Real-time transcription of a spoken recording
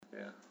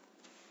Yeah.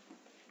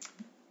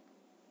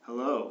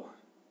 Hello,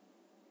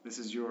 this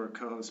is your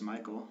co-host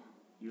Michael.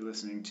 You're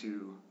listening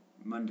to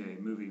Monday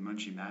Movie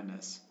Munchie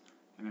Madness,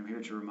 and I'm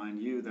here to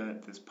remind you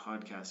that this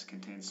podcast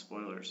contains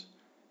spoilers.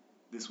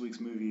 This week's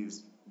movie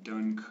is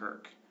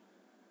Dunkirk.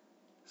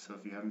 So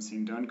if you haven't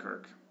seen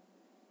Dunkirk,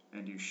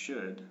 and you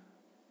should,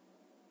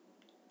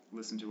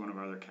 listen to one of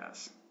our other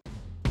casts.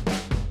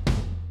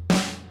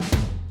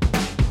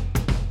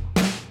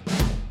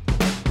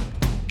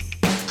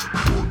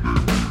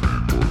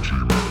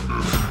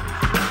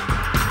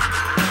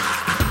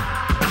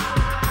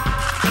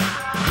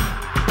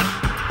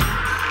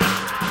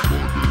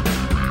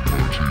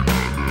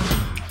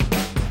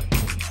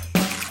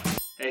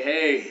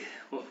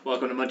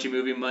 Welcome to Munchie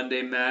Movie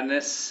Monday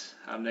Madness.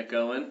 I'm Nick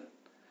Owen,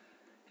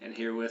 and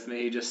here with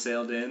me, he just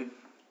sailed in,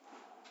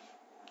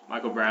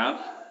 Michael Brown.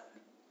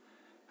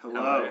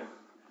 Hello.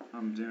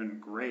 I'm doing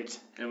great.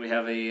 And we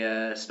have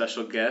a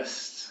special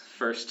guest,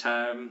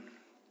 first-time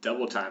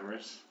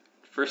double-timers,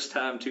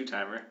 first-time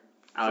two-timer,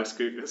 Alex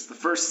Kukas. It's the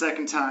first,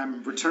 second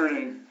time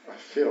returning. I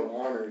feel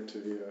honored to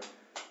be a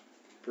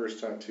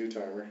first-time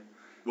two-timer.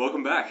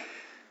 Welcome back.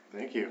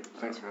 Thank you.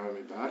 Thanks for having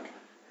me back.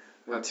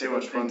 Had too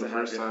much fun the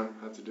first time.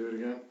 Had to do it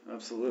again.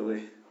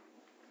 Absolutely.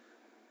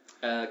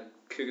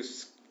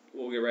 Kukas,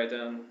 we'll get right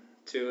down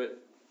to it.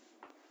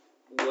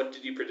 What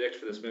did you predict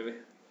for this movie?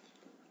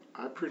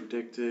 I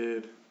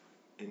predicted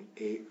an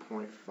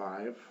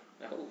 8.5,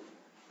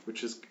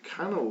 which is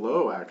kind of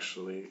low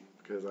actually,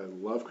 because I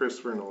love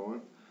Christopher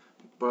Nolan,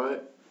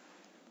 but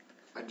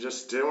I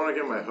just didn't want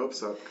to get my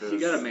hopes up. Cause you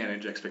gotta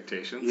manage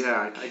expectations.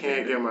 Yeah, I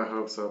can't get my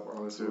hopes up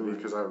on this movie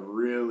because I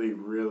really,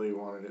 really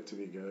wanted it to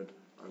be good.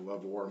 I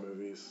love war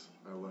movies.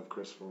 I love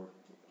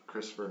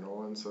Christopher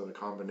Nolan, so the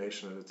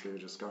combination of the two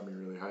just got me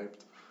really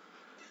hyped.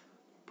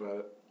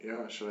 But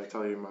yeah, should I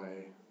tell you my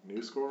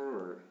new score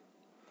or?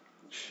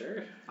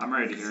 Sure. I'm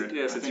ready to hear it.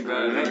 Yes, I think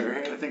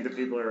the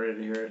people are ready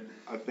to hear it.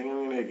 I think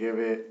I'm gonna give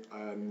it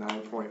a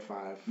 9.5.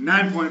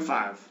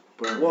 9.5.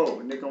 But whoa,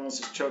 Nick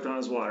almost just choked on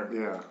his water.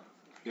 Yeah,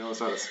 he almost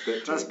had a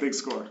spit. That's a big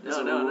score.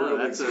 No,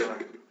 that's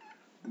a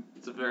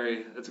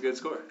good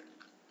score.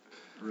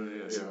 It really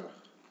is. Yeah.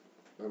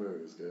 That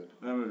movie was good.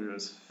 That movie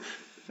was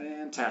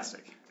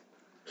fantastic.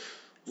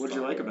 What did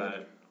you like about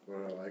it?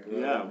 What did I like about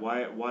it? Yeah,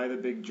 why the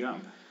big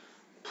jump?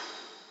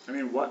 I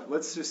mean,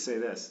 let's just say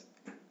this.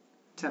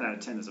 10 out of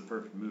 10 is a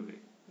perfect movie.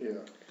 Yeah.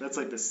 That's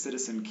like the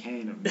Citizen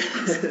Kane of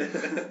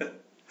movies.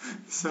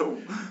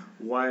 So,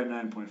 why a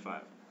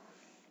 9.5?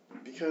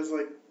 Because,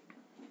 like,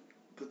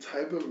 the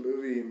type of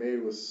movie he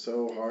made was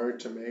so hard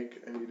to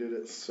make, and he did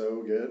it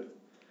so good.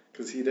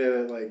 Because he did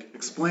it like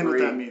explain what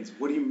that means.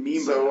 What do you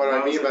mean by that? So what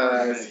I mean by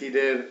that is he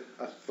did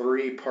a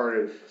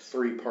three-part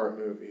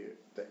movie.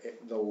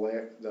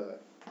 The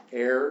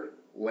air,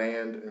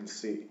 land, and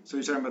sea. So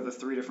you're talking about the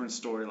three different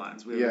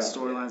storylines. We have the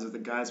storylines of the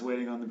guys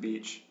waiting on the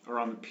beach or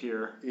on the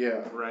pier.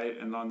 Yeah. Right,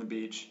 and on the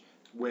beach,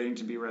 waiting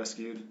to be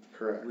rescued.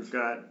 Correct. We've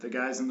got the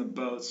guys in the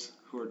boats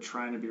who are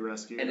trying to be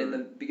rescued. And in the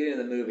beginning of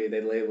the movie,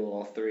 they label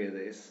all three of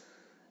these.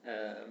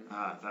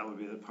 That would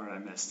be the part I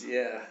missed.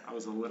 Yeah. I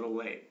was a little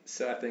late.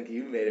 So I think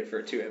you made it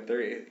for 2 and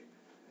 3.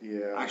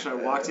 Yeah.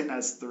 Actually, I walked in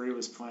as 3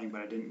 was playing,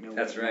 but I didn't know.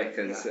 That's right,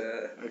 because...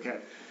 okay.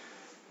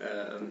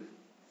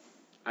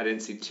 I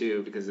didn't see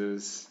 2 because it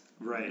was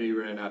me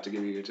running out to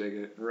give you your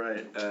ticket.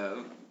 Right.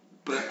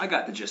 But I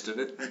got the gist of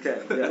it.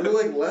 Okay. Yeah. Were there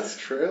like less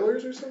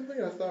trailers or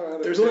something? I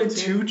thought there's only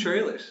 2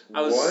 trailers.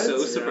 I was so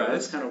surprised. Yeah,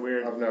 that's kind of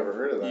weird. I've never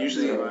heard of that.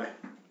 Usually,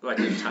 like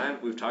in time,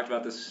 we've talked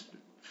about this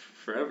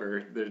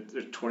forever.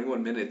 There's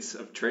 21 minutes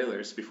of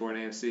trailers before an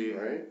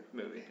AMC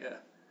movie. Yeah.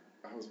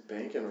 I was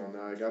banking on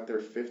that. I got there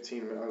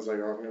 15 minutes. I was like,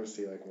 oh, I'm going to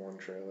see like 1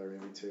 trailer,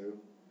 maybe 2.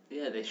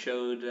 Yeah, they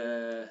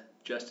showed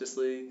Justice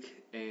League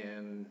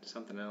and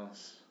something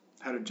else.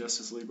 How did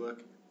Justice League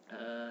look?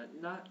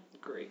 Not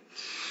great.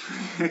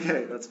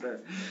 Okay, that's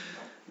fair.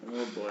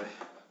 Oh boy.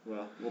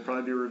 Well, we'll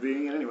probably be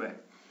reviewing it anyway.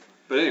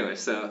 But anyway,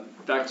 so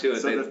back to it.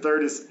 So the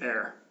third is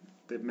air.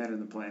 They've met in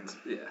the planes.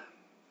 Yeah.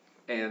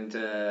 And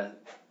the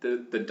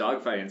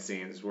dogfighting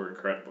scenes were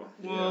incredible.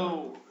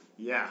 Whoa.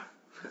 Yeah.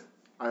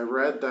 I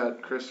read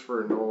that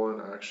Christopher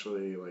Nolan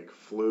actually like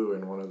flew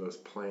in one of those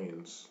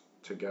planes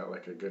to get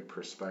like a good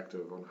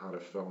perspective on how to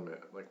film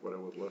it, like what it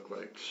would look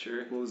like.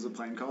 Sure. What was the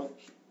plane called?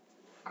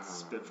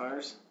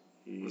 Spitfires?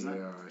 Was that?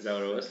 Is that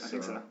what it was? I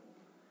think so.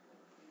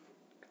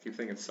 I keep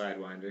thinking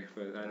Sidewinder,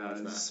 but I know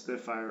it's not.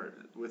 Spitfire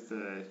with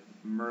the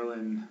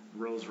Merlin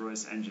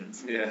Rolls-Royce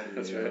engines. Yeah,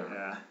 that's right.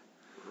 Yeah.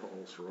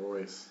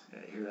 Rolls-Royce. Yeah,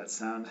 you hear that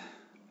sound?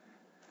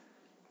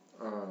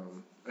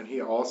 And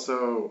he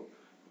also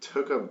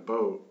took a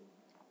boat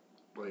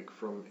like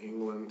from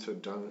England to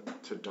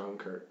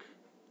Dunkirk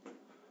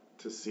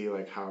to see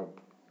like how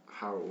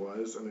it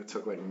was, and it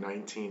took like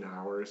 19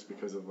 hours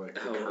because of like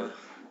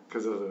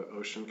because of the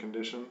ocean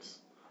conditions.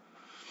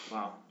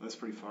 Wow, that's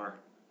pretty far.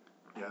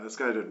 Yeah, this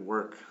guy did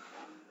work.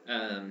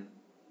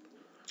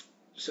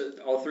 So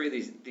all three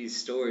of these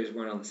stories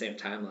weren't on the same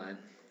timeline,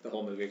 the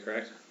whole movie,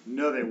 correct?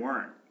 No, they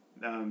weren't.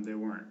 They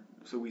weren't.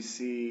 So we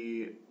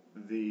see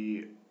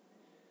the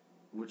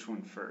Which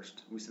one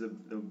first? We see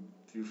the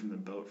view from the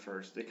boat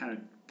first. They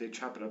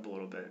chop it up a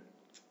little bit.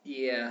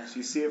 Yeah. So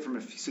you see it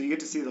so you get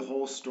to see the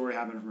whole story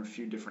happen from a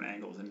few different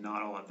angles and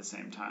not all at the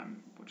same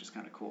time, which is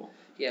kind of cool.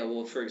 Yeah.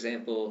 Well, for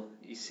example,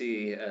 you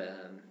see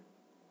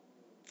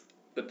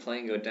the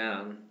plane go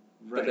down,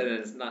 Right. but then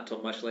it's not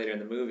till much later in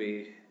the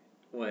movie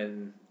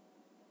when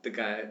the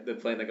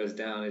plane that goes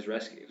down is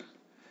rescued.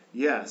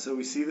 Yeah. So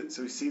we see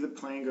the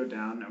plane go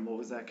down, and what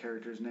was that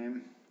character's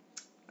name?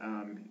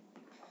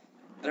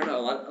 I don't know.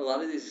 A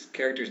lot of these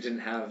characters didn't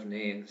have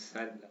names.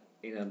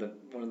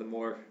 One of the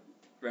more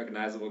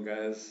recognizable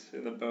guys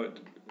in the boat.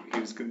 He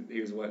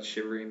was what,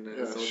 shivering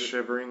soldier?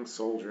 Shivering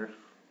soldier.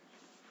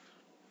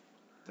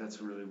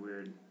 That's really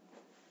weird.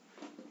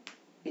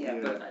 Yeah,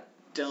 but I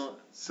don't.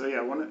 So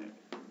yeah, one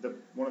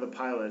of the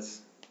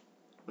pilots,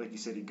 like you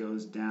said, he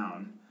goes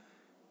down.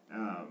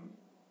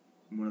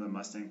 One of the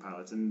Mustang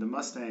pilots, and the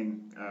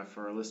Mustang,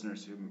 for our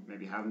listeners who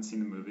maybe haven't seen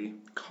the movie,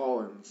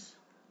 Collins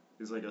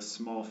is like a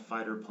small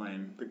fighter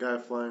plane. The guy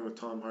flying with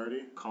Tom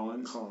Hardy.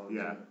 Collins.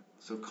 Yeah.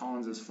 So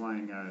Collins is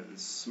flying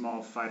this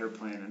small fighter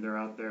plane, and they're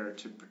out there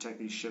to protect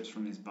these ships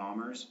from these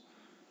bombers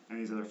and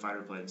these other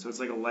fighter planes. So it's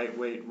like a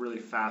lightweight, really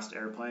fast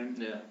airplane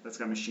that's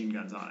got machine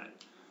guns on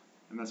it.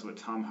 And that's what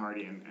Tom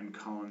Hardy and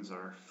Collins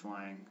are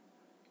flying.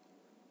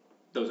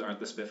 Those aren't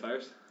the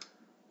Spitfires?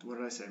 What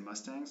did I say?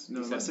 Mustangs?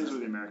 No, the Mustangs were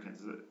the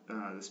Americans.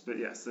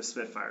 The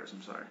Spitfires,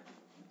 I'm sorry.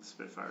 The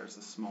Spitfires,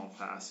 the small,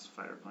 fast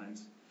fighter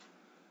planes.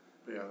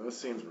 But yeah, those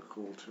scenes were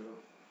cool too.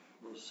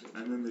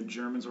 And then the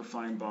Germans were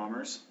flying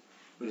bombers.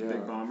 Those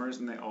big bombers,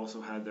 and they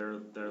also had their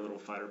little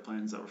fighter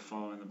planes that were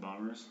following the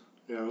bombers.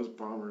 Yeah, those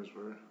bombers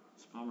were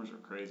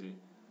crazy.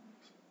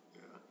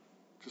 Yeah.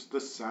 Just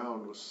the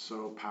sound was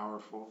so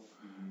powerful.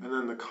 Mm-hmm. And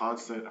then the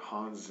constant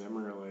Hans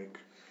Zimmer,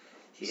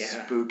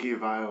 spooky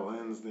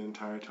violins the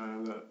entire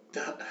time.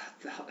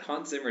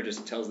 Hans Zimmer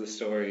just tells the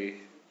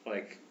story,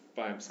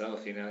 by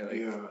himself,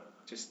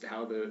 just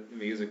how the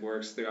music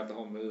works throughout the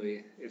whole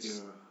movie.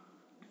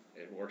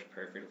 It works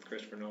perfect with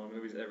Christopher Nolan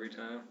movies every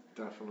time.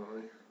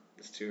 Definitely.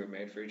 These two are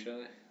made for each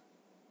other.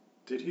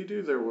 Did he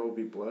do There Will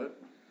Be Blood?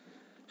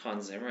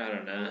 Hans Zimmer? I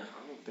don't know.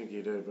 I don't think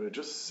he did, but it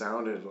just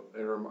sounded...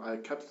 I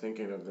kept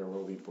thinking of There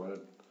Will Be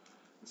Blood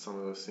in some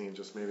of those scenes,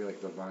 just maybe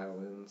the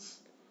violins.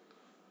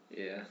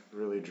 Yeah.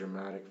 Really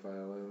dramatic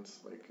violins.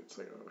 It's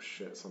oh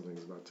shit,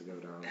 something's about to go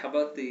down. How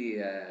about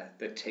the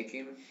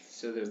ticking?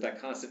 So there's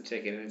that constant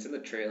ticking, and it's in the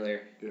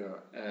trailer.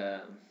 Yeah.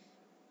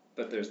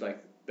 But there's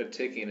the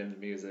ticking in the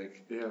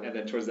music. Yeah. And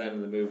then towards the end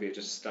of the movie, it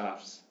just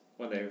stops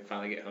when they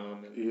finally get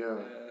home. And,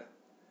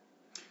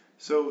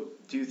 So,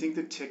 do you think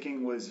the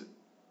ticking was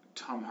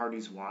Tom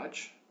Hardy's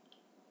watch?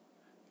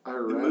 I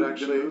read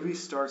the movie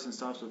starts and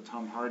stops with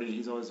Tom Hardy.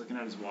 He's always looking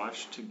at his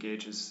watch to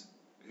gauge his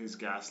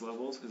gas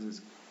levels because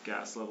his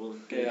gas level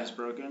gauge is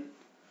broken.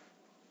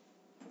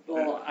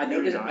 Well, I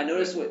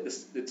noticed what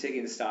the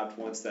ticking stopped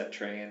once that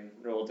train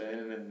rolled in,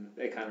 and then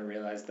they kind of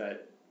realized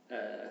that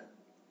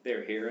they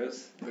were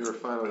heroes. They were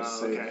finally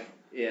safe. Okay.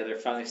 Yeah, they're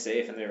finally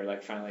safe, and they were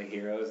finally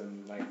heroes,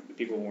 and the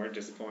people weren't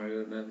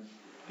disappointed in them.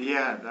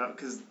 Yeah,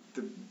 because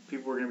the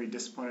people were going to be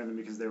disappointed in them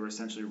because they were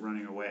essentially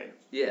running away.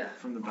 Yeah.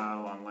 From the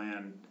battle on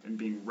land and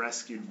being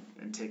rescued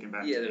and taken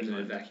back to England.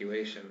 England. Yeah, there's an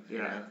evacuation.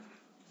 Yeah.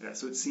 Yeah,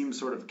 so it seemed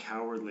sort of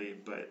cowardly,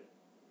 but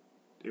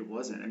it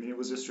wasn't. I mean, it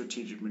was a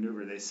strategic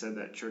maneuver. They said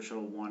that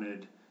Churchill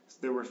wanted...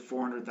 There were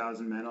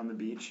 400,000 men on the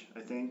beach,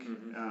 I think.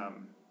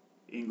 Mm-hmm.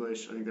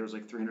 English, I think there was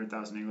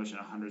 300,000 English and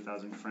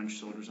 100,000 French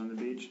soldiers on the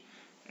beach.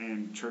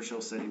 And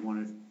Churchill said he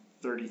wanted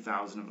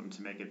 30,000 of them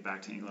to make it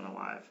back to England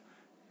alive.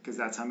 Because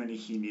that's how many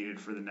he needed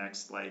for the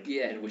next,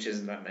 Yeah, which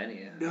isn't that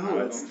many. No,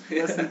 that's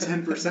less than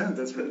 10%.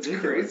 That's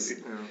ridiculous.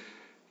 Crazy.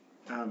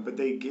 Yeah. But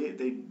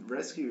they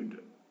rescued...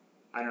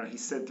 I don't know, he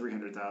said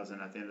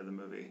 300,000 at the end of the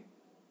movie.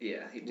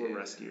 Yeah, he did. Were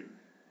rescued.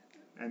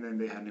 And then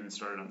they hadn't even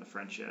started on the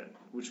French yet.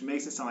 Which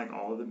makes it sound like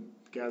all of the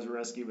guys were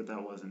rescued, but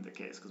that wasn't the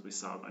case because we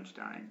saw a bunch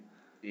dying.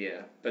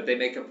 Yeah, but they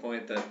make a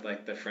point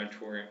that the French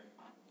weren't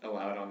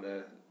allowed on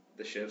the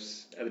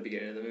ships at the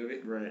beginning of the movie.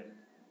 Right.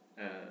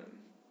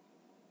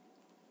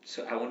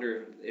 So I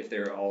wonder if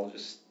they're all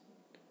just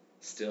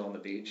still on the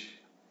beach.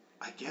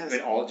 I guess. I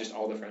mean, all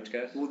the French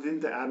guys. Well, then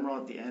the admiral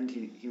at the end,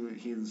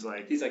 he was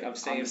like, he's like, I'm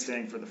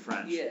staying for the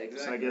French. Yeah,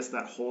 exactly. So I guess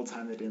that whole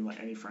time they didn't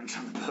let any French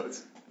on the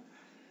boats,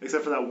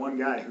 except for that one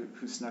guy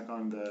who snuck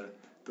on the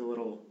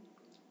little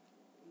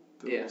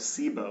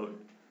sea boat,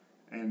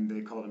 and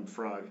they called him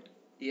Frog.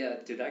 Yeah,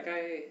 did that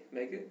guy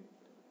make it?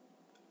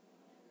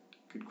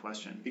 Good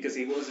question. Because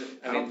he wasn't.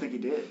 I don't think he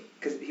did.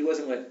 Because he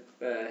wasn't with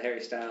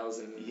Harry Styles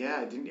and.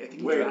 Yeah, I think.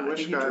 Wait,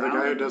 which guy? The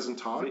guy who doesn't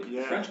talk?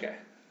 Yeah. The French guy.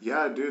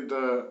 Yeah, dude.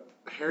 The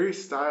Harry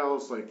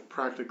Styles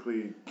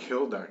practically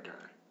killed that guy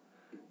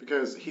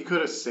because he could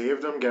have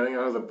saved him getting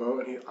out of the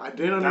boat, and I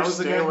didn't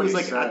understand what he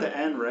said. At the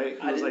end, right?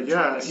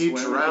 He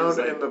drowned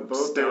in the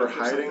boat they were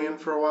hiding in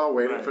for a while,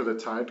 waiting for the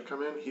tide to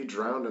come in. He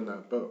drowned in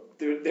that boat.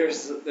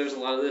 There's a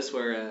lot of this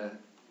where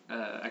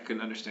I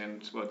couldn't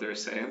understand what they were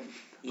saying.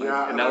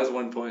 And that was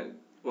one point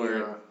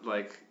where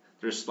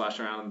they're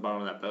splashing around on the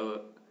bottom of that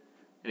boat,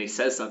 and he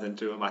says something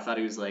to him. I thought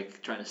he was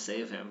trying to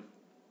save him,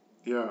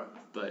 Yeah.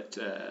 But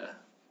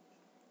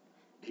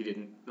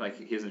he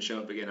doesn't show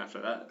up again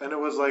after that. And it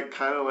was like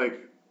kind of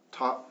like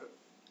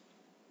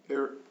it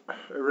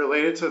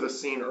related to the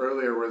scene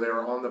earlier where they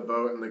were on the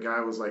boat and the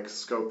guy was like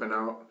scoping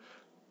out,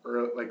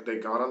 or like they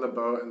got on the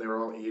boat and they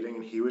were all eating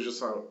and he was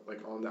just out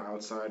like on the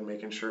outside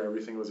making sure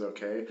everything was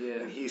okay.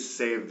 Yeah. And he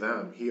saved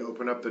them. He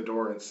opened up the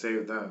door and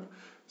saved them.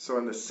 So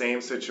in the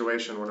same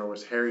situation when it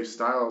was Harry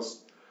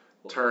Styles'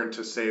 turn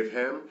to save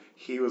him,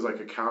 he was like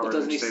a coward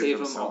and saved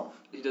himself.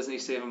 Doesn't he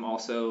save him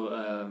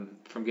also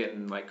from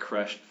getting like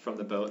crushed from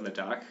the boat in the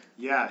dock?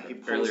 Yeah, he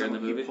pulls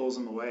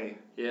him away.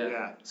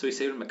 Yeah. So he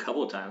saved him a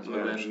couple of times. Yeah,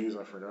 jeez,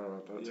 I forgot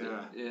about that too.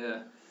 Yeah.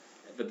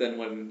 But then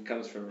when it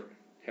comes from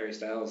Harry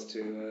Styles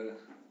to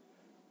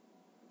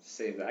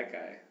save that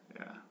guy,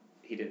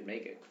 he didn't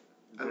make it.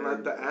 And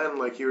at the end,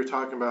 like you were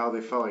talking about how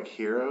they felt like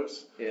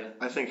heroes. Yeah.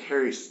 I think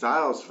Harry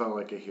Styles felt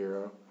like a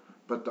hero,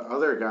 but the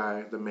other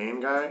guy, the main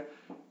guy,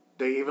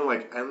 they even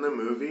like end the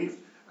movie,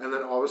 and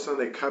then all of a sudden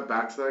they cut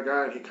back to that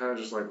guy, and he kind of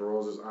just like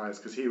rolls his eyes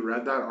because he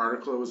read that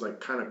article. It was like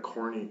kind of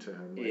corny to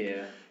him.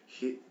 Like,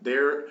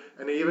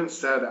 and he even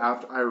said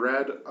after I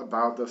read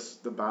about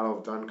the Battle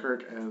of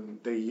Dunkirk, and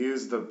they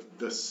used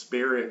the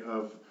spirit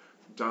of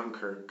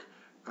Dunkirk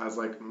as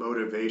like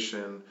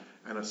motivation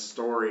and a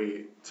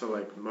story to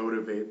like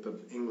motivate the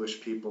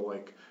English people,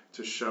 like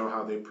to show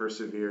how they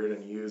persevered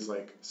and used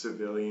like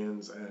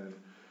civilians and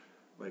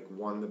like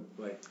won the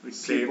like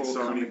saved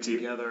so many people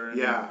together.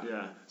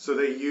 Yeah. So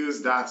they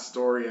used that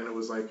story, and it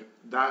was like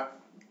that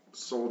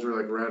soldier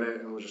like read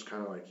it and was just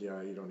kind of like,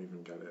 yeah, you don't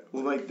even get it.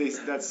 Well, like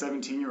that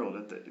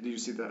 17-year-old did you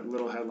see that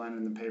little headline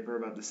in the paper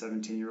about the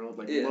 17-year-old?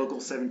 Like local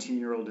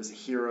 17-year-old is a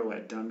hero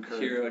at Dunkirk.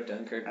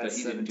 But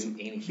he didn't do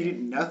anything. He did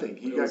nothing.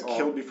 He got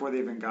killed before they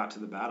even got to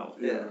the battle.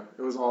 Yeah.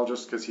 It was all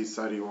just because he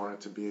said he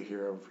wanted to be a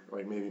hero,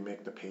 like maybe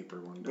make the paper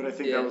one day. But I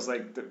think that was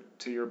like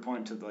to your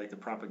point, to like the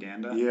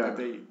propaganda. Yeah.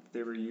 Like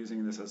they were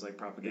using this as like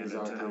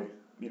propaganda to help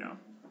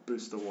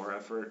boost the war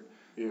effort.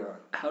 Yeah.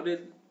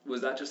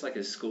 Was that just like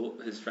his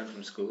friend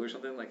from school or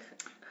something? Like,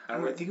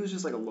 I think it was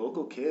just like a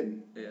local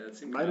kid. Yeah, it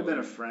seemed might have been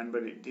a friend,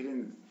 but he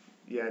didn't.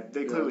 Yeah,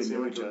 they clearly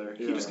knew each other.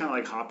 He just kind of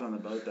like hopped on the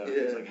boat though. He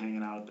was like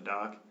hanging out at the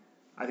dock.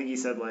 I think he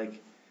said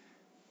like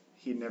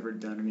he'd never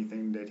done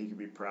anything that he could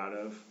be proud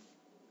of.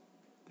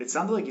 It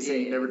sounded like he said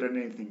he'd never done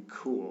anything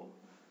cool,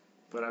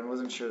 but I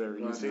wasn't sure they were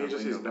using. I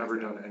think he's never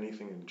done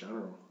anything in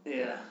general.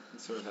 Yeah, he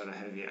sort of had a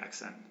heavy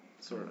accent,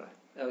 sort of.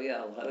 Oh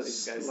yeah, a lot of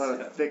these guys. A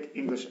lot of thick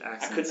English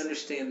accents. I couldn't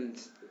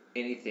understand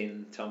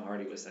anything Tom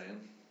Hardy was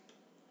saying.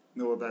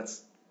 No, well,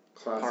 that's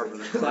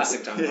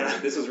classic Tom Hardy.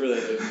 This was really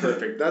the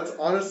perfect. That's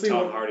honestly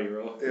Tom Hardy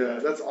role. Yeah,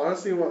 that's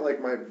honestly what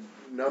like my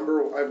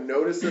number. I've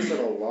noticed this in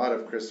a lot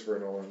of Christopher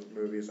Nolan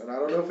movies, and I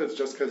don't know if it's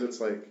just because it's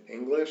like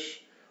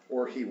English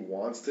or he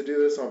wants to do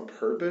this on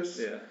purpose.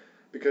 Yeah.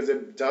 Because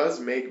it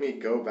does make me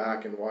go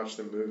back and watch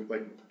the movie,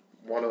 like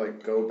want to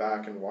like go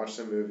back and watch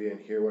the movie and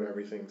hear what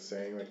everything's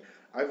saying. Like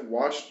I've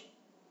watched.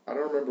 I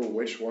don't remember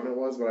which one it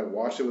was, but I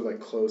watched it with like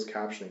closed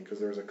captioning because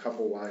there was a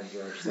couple lines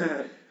where I just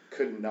like,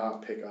 could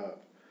not pick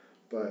up.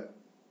 But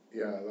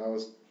yeah,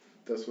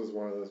 this was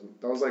one of those.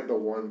 That was like the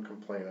one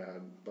complaint I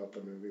had about the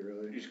movie.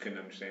 Really, you just couldn't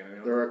understand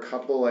it. There were a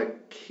couple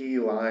like key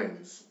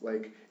lines,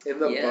 like in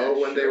the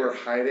boat when they were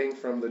hiding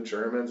from the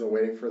Germans and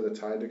waiting for the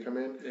tide to come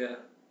in. Yeah,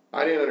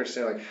 I didn't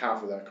understand like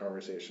half of that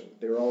conversation.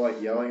 They were all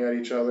like yelling at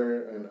each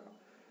other, and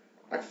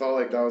I felt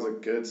like that was a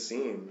good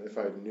scene if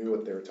I knew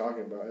what they were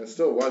talking about. It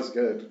still was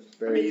good.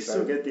 Very you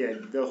still get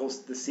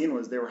the scene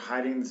was they were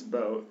hiding this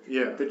boat.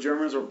 Yeah. The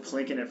Germans were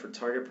plinking it for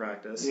target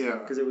practice. Yeah.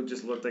 Because it would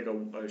just look like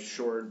a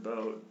shored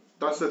boat.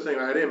 That's the thing.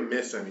 I didn't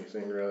miss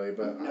anything really,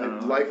 but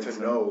I'd like to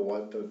know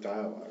what the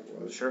dialogue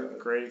was. Sure.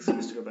 Great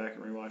excuse to go back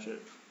and rewatch it.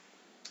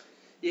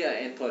 Yeah,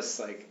 and plus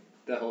like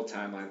the whole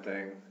timeline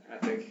thing. I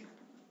think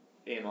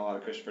in a lot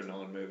of Christopher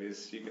Nolan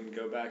movies, you can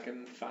go back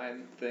and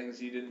find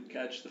things you didn't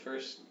catch the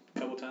first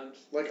couple times.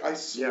 Like I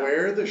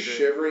swear, the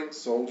shivering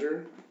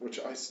soldier, which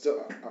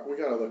we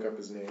gotta look up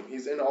his name.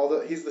 He's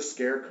the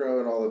Scarecrow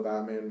and all the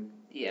Batman.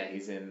 Yeah,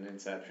 he's in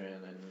Inception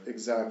and.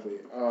 Exactly.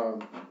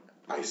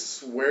 I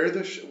swear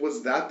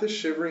was that the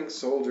shivering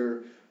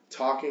soldier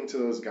talking to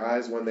those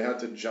guys when they had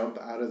to jump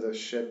out of the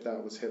ship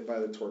that was hit by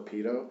the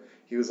torpedo.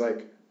 He was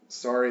like,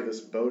 "Sorry,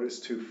 this boat is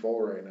too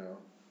full right now.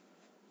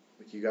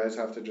 Like you guys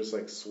have to just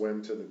like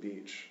swim to the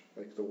beach.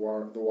 Like the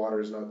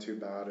water is not too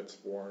bad. It's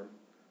warm."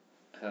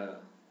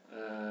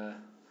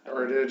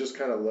 Or did it just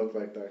kind of look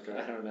like that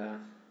guy? I don't know.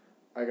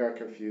 I got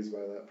confused by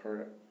that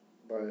part,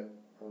 but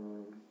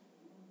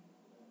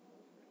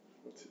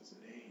what's his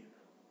name?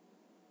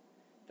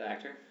 The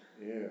actor?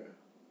 Yeah.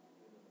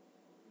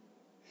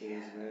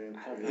 His name.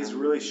 He's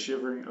really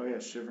shivering. Oh yeah,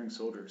 shivering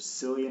soldier.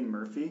 Cillian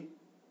Murphy.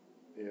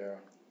 Yeah.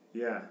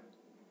 Yeah.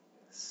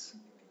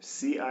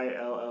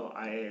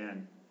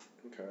 Cillian.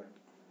 Okay.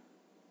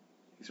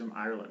 He's from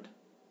Ireland.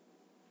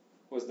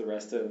 Was the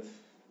rest of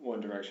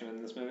One Direction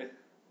in this movie?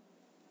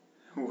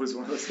 Was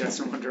one of those guys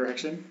from One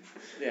Direction?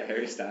 Yeah,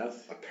 Harry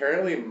Styles.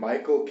 Apparently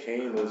Michael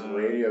Caine was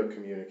radio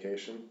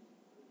communication.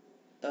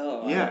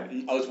 Oh. Yeah.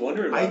 I was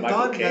wondering why I Michael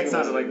thought Caine that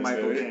sounded was like in this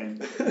Michael movie.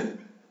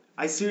 Caine.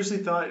 I seriously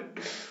thought.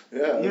 Yeah,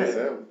 that was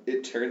him.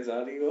 It turns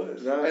out he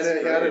was.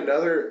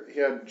 And he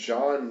had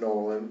John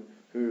Nolan,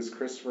 who's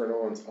Christopher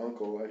Nolan's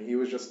uncle, and he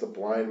was just the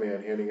blind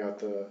man handing out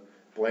the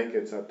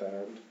blankets at the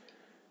end.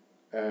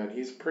 And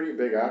he's a pretty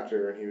big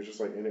actor, and he was just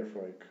like in it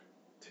for like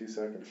 2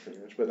 seconds pretty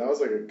much. But that was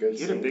like a good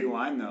scene. He had a big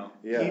line though.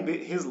 Yeah.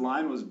 His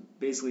line was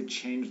basically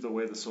changed the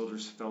way the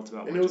soldiers felt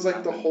about. And it was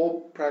like the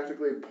whole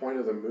practically point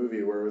of the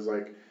movie, where it was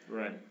like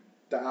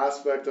the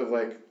aspect of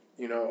like,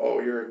 you know, oh,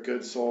 you're a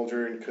good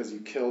soldier because you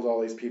killed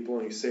all these people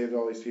and you saved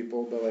all these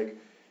people, but like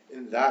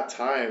in that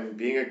time,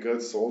 being a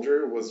good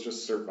soldier was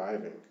just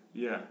surviving.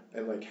 Yeah.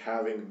 And like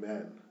having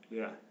men.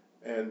 Yeah.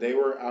 And they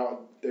were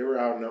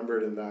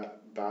outnumbered in that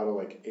battle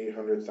like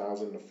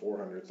 800,000 to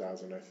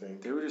 400,000, I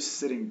think. They were just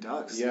sitting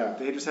ducks. Yeah.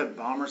 They just had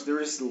bombers. They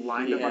were just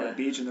lined up on the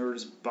beach, and there were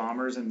just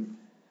bombers and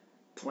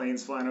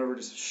planes flying over,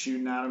 just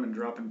shooting at them and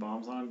dropping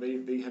bombs on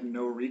them. They had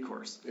no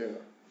recourse. Yeah.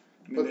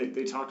 I mean,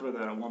 they talked about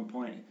that at one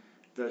point.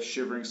 The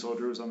shivering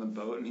soldier was on the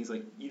boat, and he's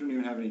like, "You don't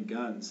even have any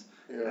guns."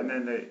 Yeah. And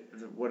then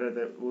what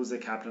was the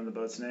captain of the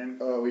boat's name?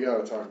 Oh, we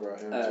gotta talk about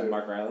him too.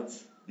 Mark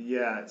Rylance.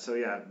 Yeah. So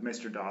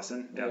Mr.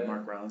 Dawson. Yeah,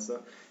 Mark Rylance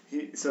though.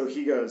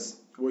 He goes,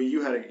 well,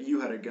 you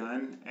had a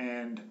gun,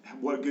 and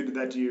what good did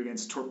that do you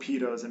against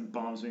torpedoes and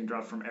bombs being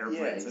dropped from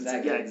airplanes? Yeah,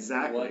 exactly.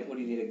 Exactly. What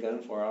do you need a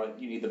gun for?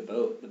 You need the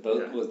boat. The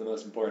boat was the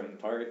most important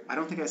part. I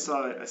don't think I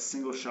saw a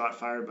single shot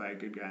fired by a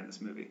good guy in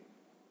this movie.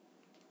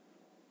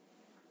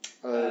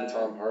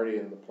 Tom Hardy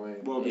in the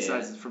plane. Well,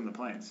 besides from the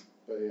planes.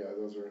 But yeah,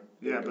 those were...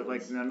 Yeah, but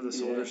like none of the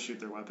soldiers shoot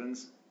their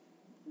weapons.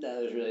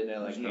 No, there's really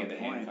no like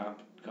hand-to-hand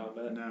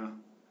combat. No.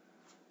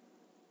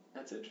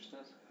 That's interesting.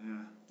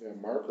 Yeah. Yeah,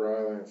 Mark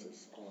Rylance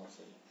is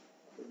awesome.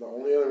 The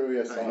only other movie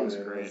I saw him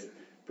in was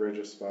Bridge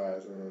of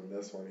Spies, and then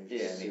this one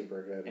he's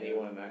super good. And he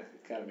won an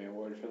Academy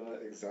Award for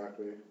that.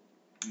 Exactly.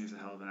 He's a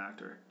hell of an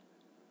actor.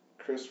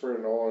 Christopher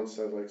Nolan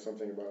said like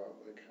something about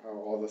like how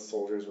all the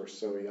soldiers were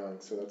so young,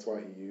 so that's why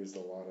he used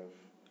a lot of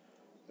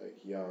like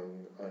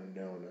young,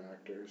 unknown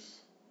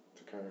actors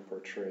to kind of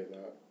portray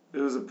that.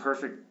 It was a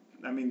perfect.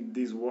 I mean,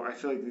 I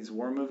feel like these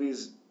war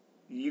movies.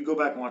 You go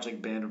back and watch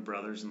like Band of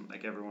Brothers and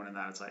like everyone in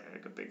that, it's like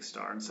a big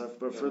star and stuff.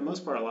 But for the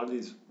most part, a lot of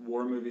these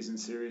war movies and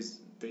series,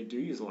 they do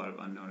use a lot of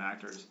unknown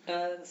actors.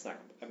 That's not.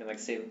 I mean, like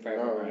Saving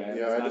Private Ryan.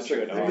 Yeah, it's not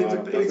true at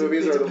all. Those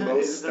movies are the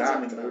most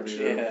stacked.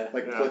 Yeah.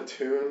 Like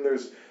Platoon,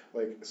 there's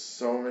like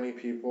so many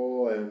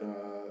people, and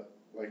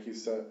like you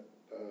said,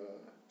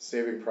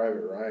 Saving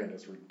Private Ryan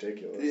is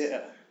ridiculous.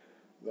 Yeah.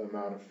 The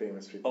amount of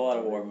famous people. A lot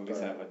of war movies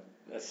have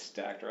a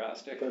stacked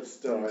roster. But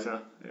still,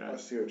 I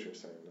see what you're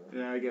saying though.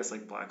 Yeah, I guess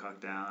like Black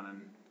Hawk Down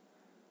and.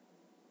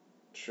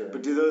 Sure.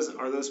 But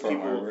are those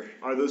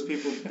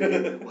people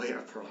big? Well,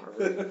 yeah, Pearl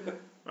Harbor.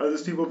 Are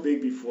those people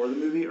big before the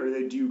movie, or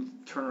do you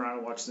turn around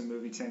and watch the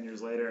movie 10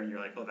 years later and you're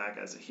like, oh, that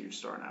guy's a huge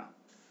star now?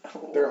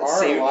 There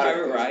are a lot of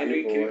those Ryan,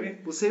 people. Are you kidding me?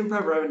 Well, Saving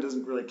Private Ryan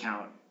doesn't really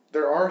count.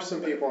 There are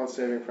some people on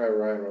Saving Private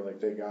Ryan where like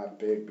they got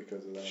big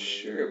because of that.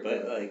 Sure,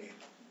 but like.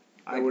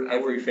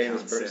 Every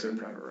famous person, Saving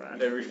Private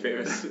Ryan. Every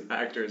famous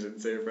actor is in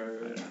Saving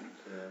Private Ryan.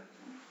 Yeah.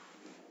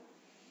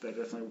 That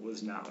definitely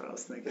was not what I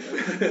was thinking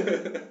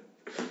of.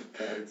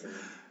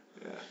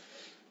 Yeah.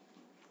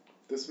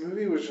 This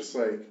movie was just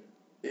like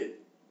it.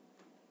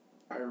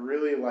 I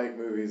really like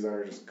movies that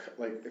are just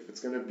like, if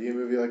it's gonna be a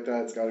movie like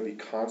that, it's got to be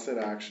constant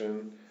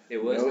action.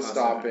 It was no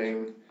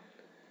stopping.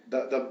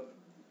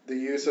 The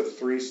use of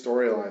 3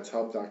 storylines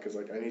helped that, because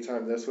like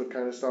anytime this would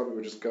kind of stop, we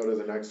would just go to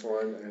the next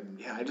one. And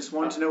yeah, I just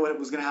wanted to know what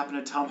was going to happen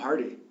to Tom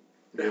Hardy.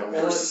 Yeah.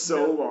 For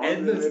so long.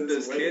 And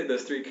those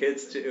 3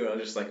 kids too. I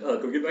was just like, oh,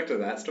 can we get back to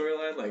that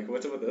storyline? Like,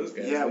 what's up with those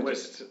guys? Yeah,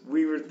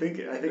 we were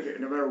thinking. I think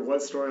no matter what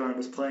storyline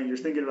was playing, you're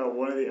thinking about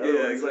one of the other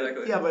ones.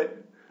 Exactly. Like, yeah,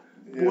 but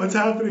what's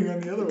happening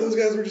on the other one? Those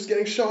guys were just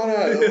getting shot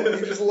at.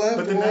 He just left.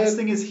 But the nice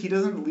thing is, he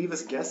doesn't leave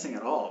us guessing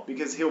at all,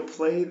 because he'll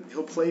play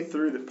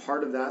through the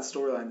part of that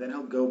storyline, then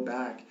he'll go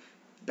back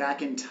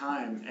in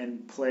time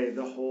and play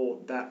the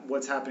whole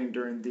what's happening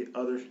during the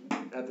other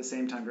at the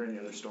same time during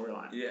the other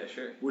storyline. Yeah,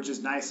 sure. Which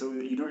is nice, so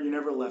you're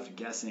never left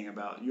guessing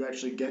about. You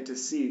actually get to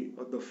see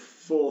the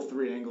full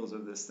 3 angles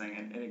of this thing,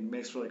 and it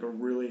makes for like a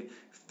really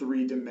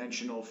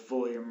 3-dimensional,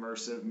 fully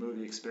immersive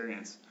movie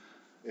experience.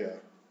 Yeah.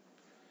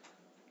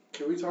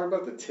 Can we talk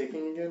about the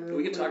ticking again? Really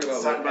we can talk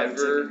about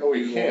whatever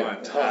we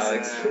want,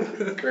 Alex.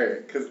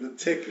 Great, because the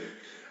ticking.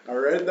 I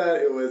read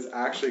that it was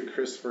actually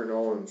Christopher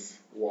Nolan's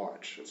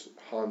watch.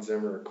 Hans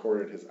Zimmer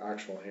recorded his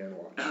actual hand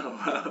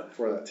watch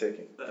for that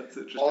ticking. That's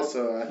interesting.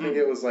 Also, I think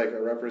it was like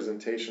a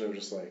representation of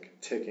just like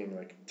ticking,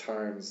 like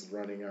time's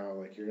running out,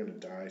 like you're gonna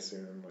die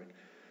soon, like,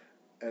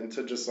 and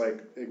to just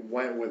like it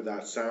went with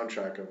that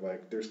soundtrack of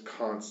like there's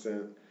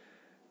constant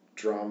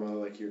drama,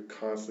 like you're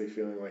constantly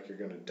feeling like you're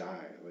gonna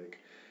die, like.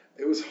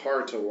 It was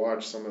hard to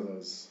watch some of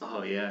those.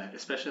 Oh yeah,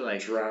 especially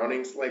like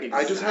drownings. Like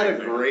exactly. I just had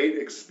a great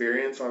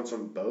experience on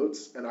some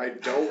boats, and I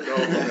don't know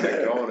if I'm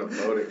gonna go on a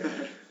boat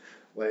again.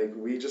 Like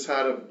we just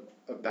had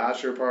a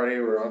bachelor party.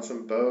 We're on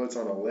some boats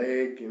on a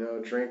lake,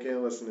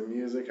 drinking, listening to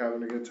music,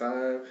 having a good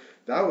time.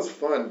 That was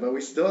fun, but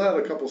we still had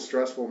a couple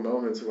stressful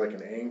moments with like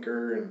an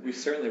anchor and. We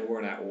certainly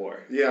weren't at war.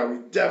 Yeah, we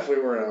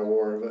definitely weren't at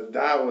war, but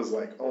that was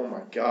like, oh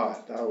my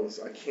god,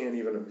 I can't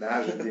even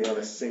imagine being on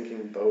a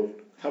sinking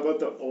boat. How about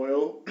the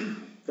oil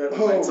that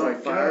lights on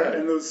fire,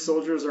 and those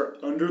soldiers are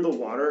under the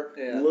water,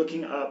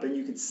 looking up, and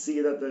you can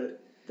see that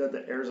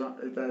the air's on,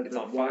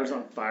 the water's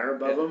on fire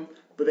above them,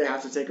 but they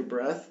have to take a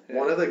breath.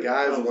 One of the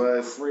guys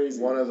was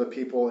crazy. One of the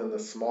people in the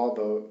small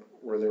boat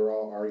where they were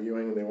all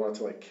arguing and they wanted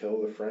to like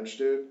kill the French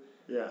dude.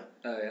 Yeah.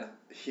 Oh yeah.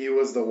 He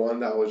was the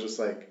one that was just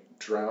like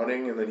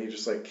drowning, and then he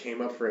just like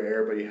came up for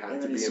air, but he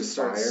had to be in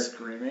fire.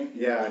 Screaming.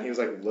 Yeah, and he was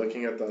like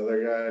looking at the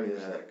other guy, and he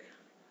was like.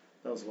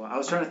 That was wild. I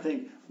was trying to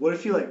think, what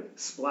if you like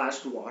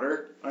splashed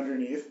water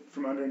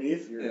from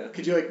underneath? Yeah.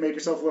 Could you like make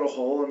yourself a little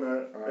hole in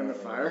the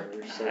fire? I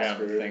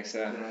don't think so.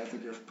 Yeah, I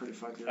think you're pretty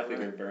fucked. I think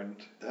you're burned.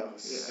 That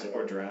was so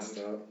or drowned.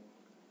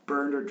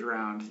 Burned or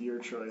drowned, your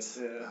choice.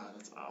 Yeah. Oh,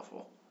 that's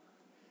awful.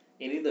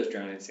 Any of those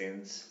drowning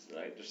scenes,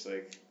 like just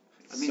like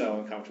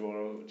so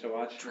uncomfortable to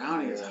watch.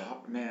 Drowning is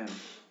hard, man.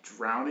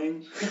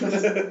 Drowning.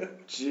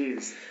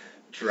 Jeez.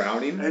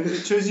 Drowning? And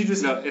it shows you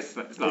just... No, it's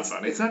not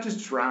funny. It's not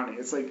just drowning.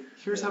 It's like,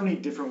 here's how many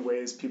different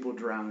ways people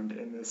drowned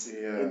in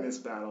this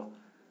battle.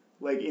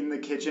 Like, in the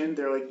kitchen,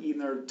 they're like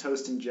eating their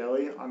toast and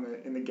jelly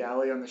in the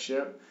galley on the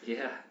ship.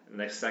 Yeah.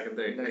 Next second,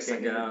 they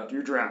can't get out.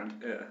 You're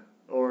drowned. Yeah.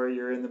 Or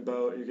you're in the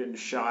boat, you're getting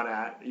shot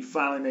at. You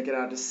finally make it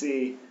out to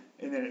sea,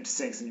 and then it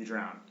sinks and you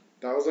drown.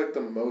 That was like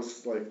the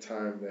most like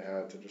time they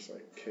had to just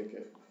like kick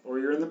it. Or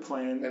you're in the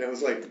plane. And it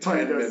was like the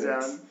plane 10 goes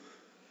minutes. down.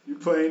 You're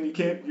playing, you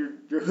can't,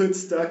 your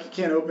hood's stuck, you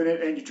can't open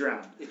it, and you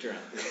drown. You drown.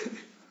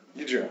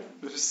 You drown.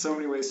 There's just so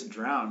many ways to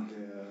drown.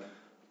 Yeah.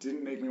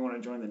 Didn't make me want to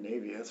join the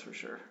Navy, that's for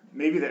sure.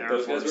 Maybe the Air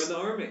Force. Those guys were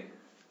in the Army.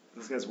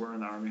 Those guys were in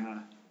the Army, huh?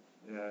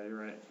 Yeah, you're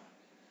right.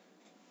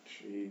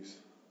 Jeez.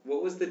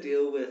 What was the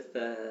deal with,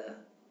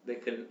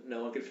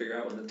 no one could figure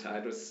out when the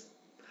tide was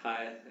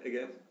high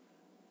again?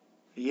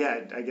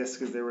 Yeah, I guess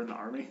because they were in the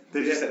Army.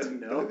 They just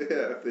didn't know.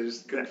 Yeah, they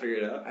just couldn't figure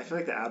it out. I feel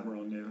like the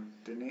Admiral knew,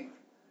 didn't he?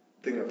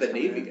 The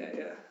Navy guy,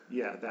 yeah.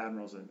 Yeah, the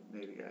Admiral's a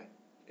Navy guy.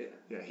 Yeah.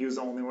 Yeah, he was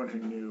the only one who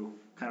knew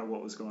kind of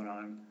what was going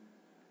on.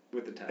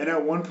 With the tide. And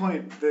at one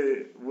point,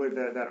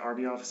 that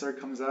Army officer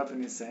comes up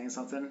and he's saying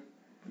something,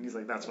 and he's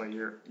like, that's why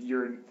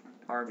you're in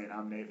Army and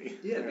I'm Navy.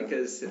 Yeah,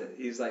 because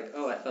he's like,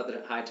 oh, I thought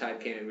that high tide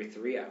came every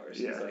 3 hours.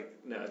 Yeah. He's like,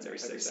 no, it's every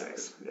 6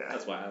 hours. Yeah.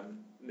 That's why I'm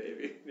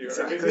Navy. You're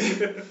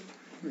exactly. Army.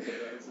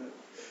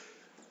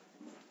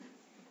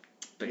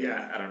 But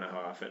yeah, I don't know how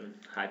often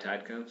high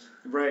tide comes.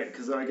 Right,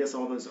 because I guess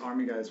all those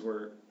Army guys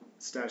were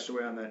stashed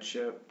away on that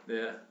ship.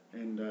 Yeah.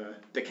 And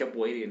they kept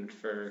waiting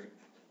for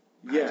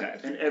high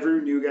tide. And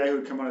every new guy who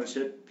would come on the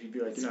ship, he'd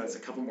be like, it's a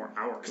couple more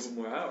hours. A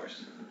couple more hours.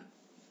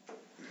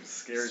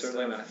 Scary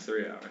Certainly stuff. not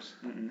 3 hours.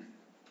 Mm-mm.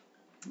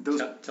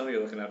 Tell me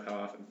you're looking up how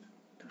often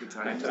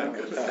high tide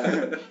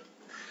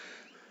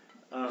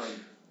goes.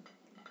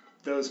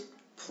 Those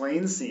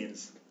plane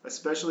scenes,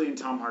 especially in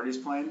Tom Hardy's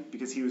plane,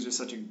 because he was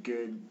just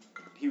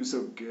he was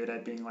so good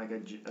at being like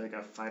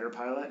a fighter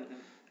pilot,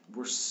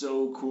 were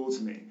so cool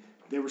to me.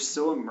 They were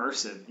so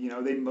immersive.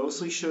 They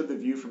mostly showed the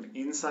view from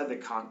inside the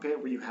cockpit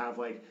where you have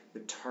like the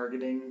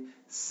targeting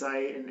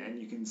sight and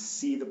you can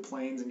see the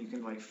planes and you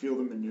can like feel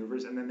the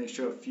maneuvers, and then they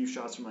show a few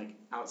shots from like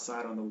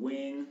outside on the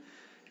wing.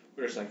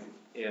 There's like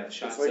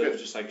shots of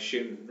just like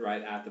shooting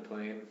right at the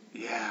plane.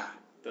 Yeah.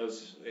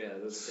 Those.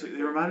 They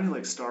reminded me of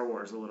like Star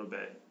Wars a little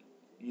bit.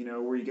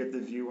 Where you get the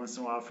view once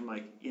in a while from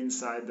like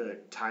inside the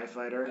TIE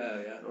fighter,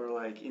 or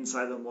like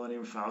inside the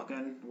Millennium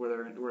Falcon,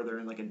 where they're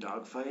in like a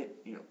dogfight.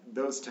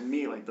 Those to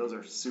me those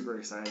are super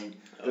exciting.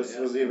 This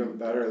was even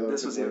better though.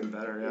 This was even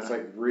better. Yeah. It's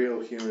like real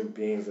human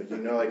beings.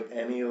 Like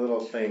any little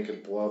thing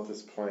could blow up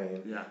this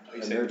plane. Yeah.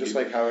 And they're just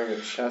like having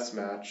a chess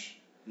match.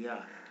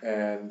 Yeah.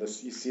 And you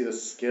see the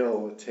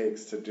skill it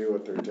takes to do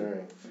what they're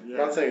doing.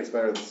 Yeah. I'm not saying it's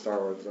better than Star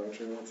Wars, don't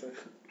you?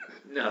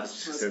 No,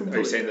 it's just are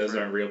you saying those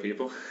aren't real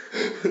people?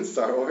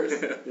 Star Wars?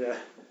 Yeah.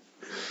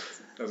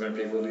 Those aren't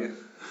people, do you?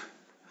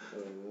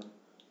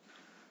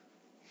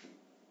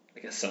 I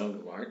guess some of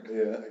them aren't.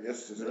 Yeah, I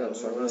guess some of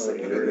them are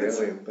like alien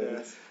things.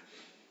 Yeah.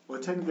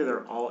 Well, technically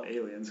they're all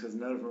aliens because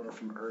none of them are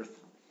from Earth.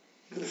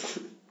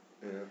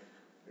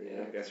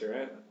 Yeah, I guess you're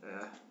right.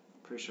 Yeah.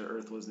 Pretty sure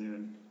Earth wasn't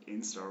even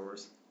in Star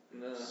Wars.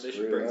 No, they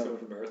should bring someone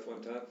from Earth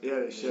one time. Yeah,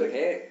 they should. Like,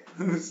 hey,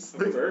 I'm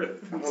from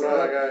Earth. I don't know how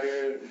I got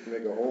here. You can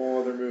make a whole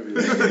other movie.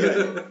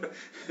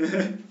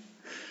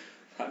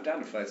 I'm down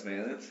to fight some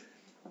aliens.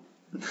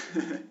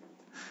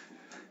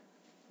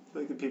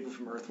 Like the people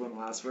from Earth wouldn't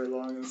last very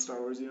long in the Star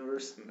Wars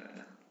universe. Nah.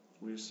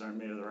 We just aren't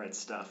made of the right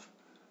stuff.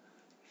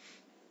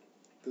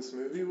 This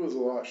movie was a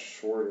lot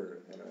shorter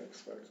than I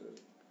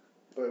expected,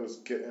 but it was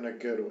in a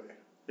good way.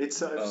 It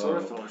sort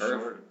of fell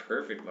short.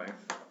 Perfect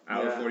length.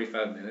 Hour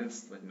 45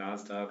 minutes, like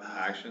nonstop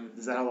action.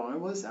 Is that how long it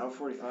was? Hour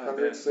 45.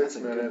 106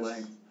 minutes. Good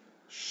length.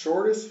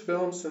 Shortest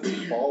film since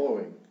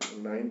Following,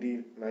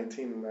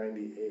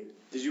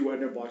 1998. Did you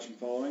end up watching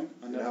Following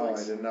on Netflix? No,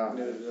 I did not.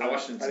 I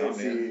watched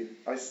Insomnia.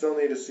 I still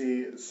need to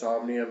see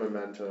Insomnia,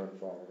 Memento, and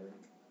Following.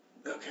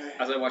 Okay.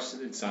 As I watched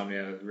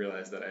Insomnia, I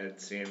realized that I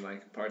had seen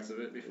like parts of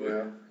it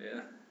before.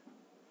 Yeah.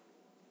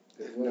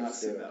 I have not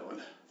seen that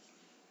one.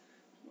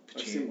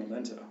 I've seen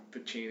Memento.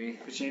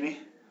 Pacini.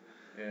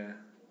 Yeah,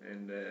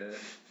 and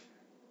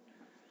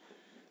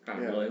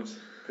Williams.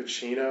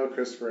 Pacino,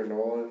 Christopher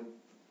Nolan.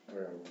 I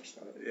gotta watch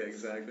that. Yeah,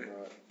 exactly.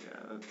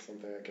 That's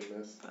something I can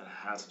miss. That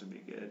has to be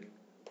good.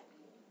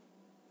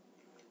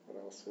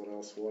 What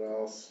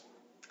else?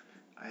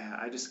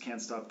 I just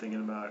can't stop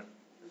thinking about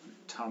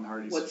Tom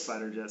Hardy's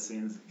fighter jet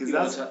scenes. Because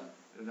that's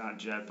not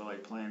jet, but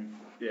like plane.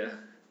 Yeah.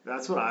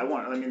 That's what I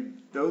want. I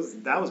mean,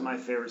 that was my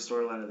favorite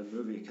storyline of the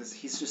movie because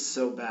he's just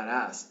so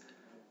badass.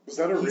 Was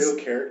that a real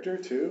character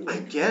too? I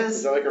guess.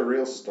 Is that like a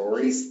real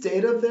story? He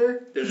stayed up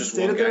there.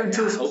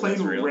 Until his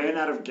plane real. ran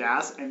out of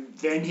gas, and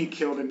then he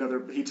took down another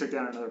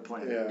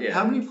plane. Yeah.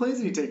 How many planes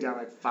did he take down?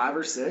 Like 5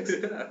 or 6?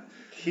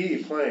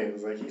 Key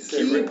planes. Like he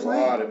saved a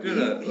lot of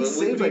people. He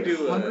saved like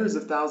hundreds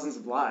of thousands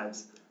of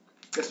lives.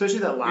 Especially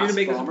that last You need to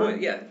make bomber. this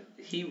point. Yeah.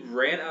 He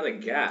ran out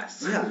of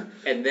gas. Yeah.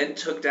 And then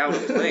took down a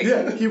plane.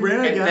 Yeah, he ran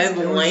out of gas and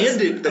then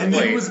landed the plane. And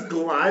then was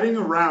gliding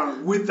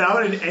around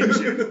without an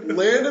engine.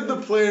 Landed the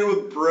plane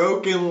with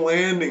broken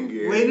landing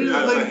gear.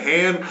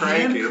 Hand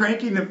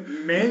cranking to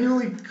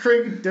manually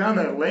crank down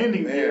that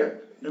landing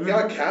gear. He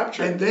got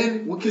captured. And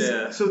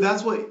then, so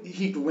that's what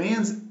he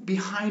lands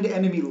behind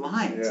enemy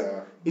lines.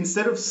 Yeah.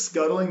 Instead of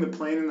scuttling the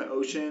plane in the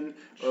ocean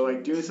or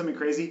like doing something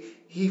crazy,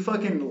 he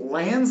fucking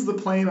lands the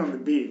plane on the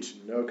beach.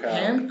 No cap.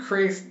 Hand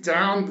cranks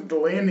down the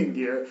landing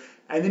gear,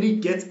 and then he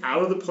gets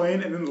out of the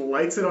plane and then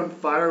lights it on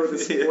fire with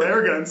his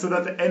flare gun so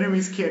that the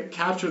enemies can't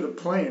capture the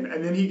plane,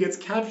 and then he gets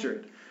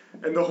captured.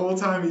 And the whole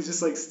time he's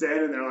just like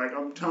standing there like,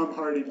 I'm Tom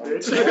Hardy,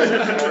 bitch.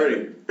 Tom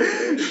Hardy,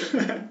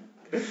 bitch.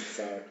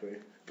 Exactly.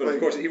 But of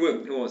course, he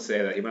won't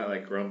say that. He might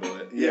like grumble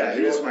it. Yeah,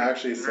 he won't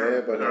actually say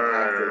it, but he'll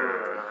act it.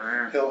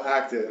 He'll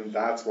act it, and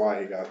that's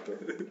why he got the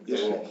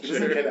role. He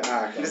doesn't get to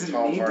act like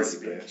Tom Hardy,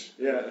 bitch.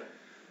 Yeah.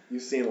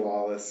 You've seen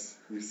Lawless.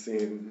 You've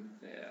seen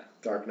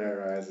Dark Knight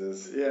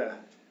Rises. Yeah.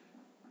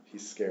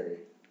 He's scary.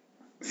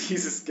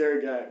 He's a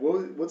scary guy.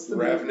 What's the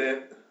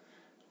Revenant?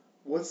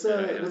 What's the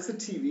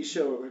TV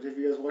show? Have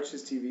you guys watched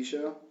his TV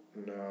show?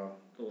 No.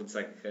 Well, it's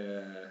like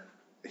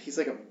he's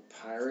like a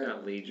pirate. It's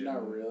not Legion.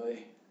 Not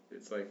really.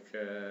 It's like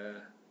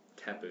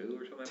Taboo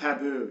or something.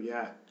 Taboo,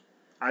 yeah.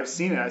 I've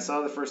seen it. I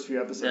saw the first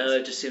few episodes. No,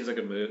 it just seems like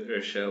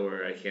a show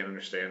where I can't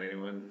understand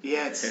anyone.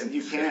 Yeah,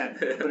 you can't,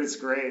 but it's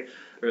great.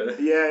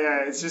 Really?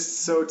 Yeah. It's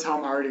just so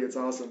Tom Hardy. It's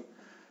awesome.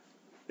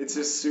 It's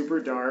just super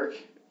dark.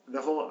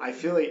 I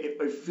feel like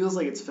it feels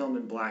like it's filmed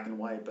in black and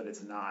white, but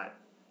it's not.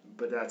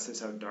 But that's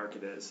just how dark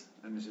it is,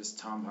 and it's just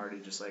Tom Hardy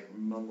just like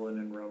mumbling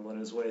and rumbling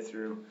his way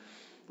through,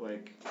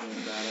 like being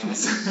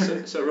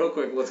badass. so real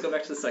quick, let's go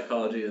back to the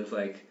psychology of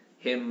like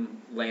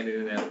him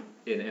landing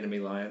in enemy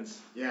lines.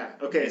 Yeah.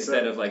 Okay.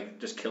 Instead of like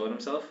just killing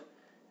himself.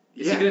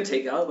 Is he gonna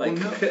take out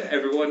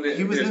everyone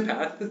in his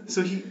path?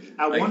 So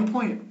at one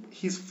point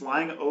he's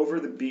flying over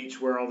the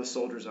beach where all the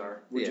soldiers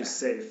are, which is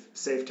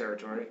safe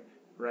territory,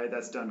 right?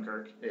 That's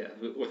Dunkirk. Yeah,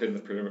 within the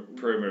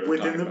perimeter.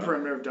 Within the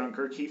perimeter of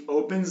Dunkirk, he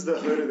opens the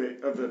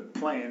hood of the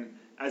plane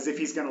as if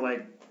he's gonna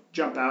like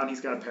jump out, and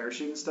he's got a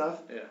parachute and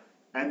stuff. Yeah.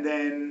 And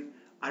then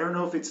I don't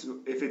know if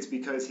it's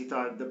because he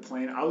thought the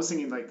plane. I was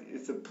thinking like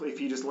if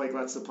he just like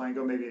lets the plane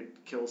go, maybe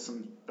it kills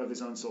some of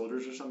his own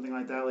soldiers or something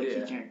like that. Like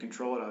he can't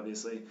control it,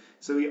 obviously.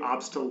 So he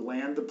opts to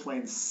land the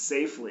plane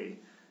safely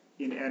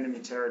in enemy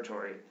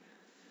territory.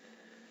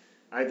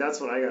 That's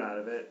what I got out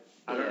of it.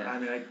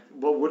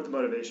 What would the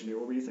motivation be?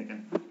 What were you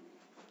thinking?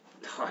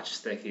 I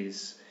just think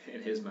he's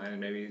in his mind.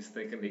 Maybe he's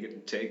thinking he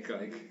could take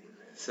like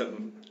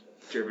some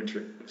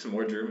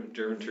more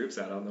German troops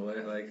out on the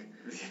way. Like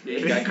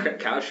he got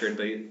captured,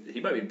 but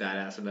he might be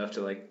badass enough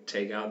to like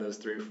take out those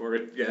 3 or 4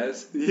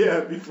 guys.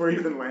 Yeah, before he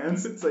even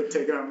lands, it's like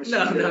taking out machine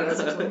guns.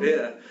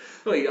 Yeah.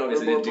 Well, he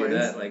obviously didn't do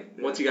that. Like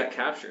once he got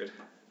captured.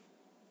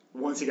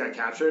 Once he got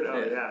captured,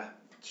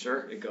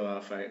 sure. He'd go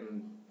out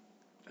fighting.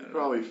 He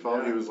probably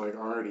felt he was like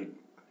already.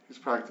 He's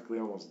practically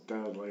almost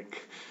dead.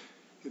 Like.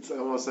 It's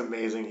almost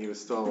amazing he was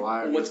still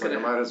alive. I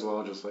might as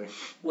well just like.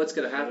 What's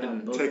gonna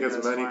happen? Take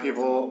as many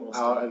people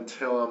out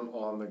until I'm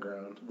on the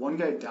ground. One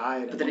guy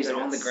died, but then he's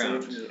on the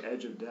ground from the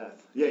edge of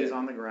death. Yeah, he's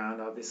on the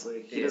ground.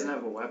 Obviously, he doesn't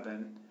have a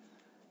weapon.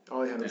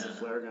 All he had was a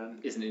flare gun.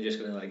 Isn't he just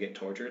gonna like get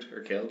tortured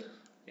or killed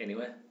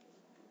anyway?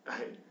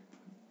 I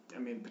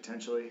mean,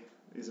 potentially.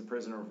 He's a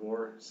prisoner of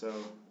war, so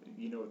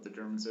you know what the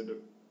Germans did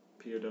to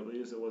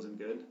POWs. It wasn't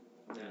good.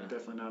 Yeah.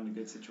 Definitely not in a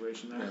good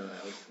situation there. No,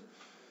 that was.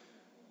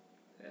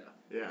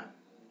 Yeah.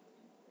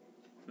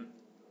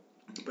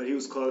 But he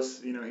was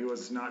close. You know, he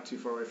was not too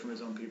far away from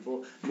his own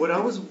people. What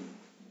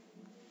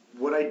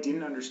I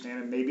didn't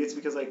understand, and maybe it's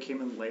because I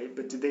came in late,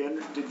 but did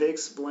they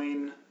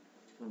explain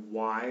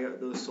why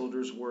those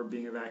soldiers were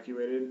being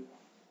evacuated?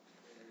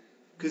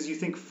 Because you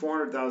think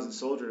 400,000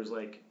 soldiers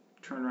like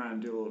turn around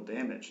and do a little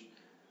damage,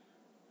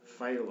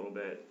 fight a little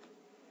bit.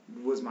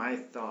 was my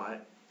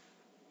thought.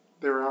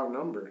 They were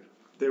outnumbered.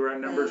 They were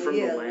outnumbered from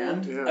the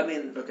land? Yeah. I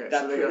mean, okay,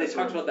 so they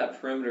talked about that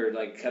perimeter,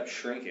 like, kept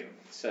shrinking,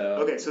 so...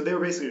 Okay, so they were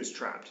basically just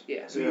trapped.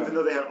 Yeah. So even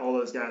though they had all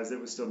those guys,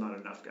 it was still not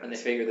enough guys. And they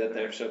figured that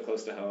they're so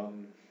close to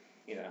home,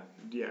 Yeah,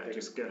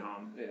 just get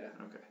home. Yeah.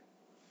 Okay.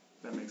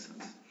 That makes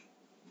sense.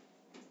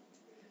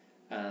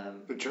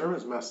 The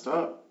Germans messed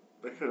up.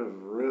 They could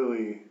have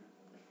really...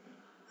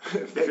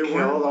 if it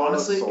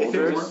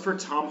weren't for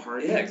Tom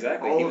Hardy,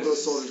 all of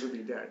those soldiers would be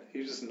dead. He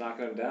was just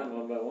knocking them down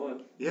one by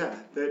one. Yeah,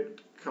 that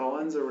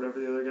Collins or whatever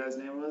the other guy's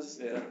name was.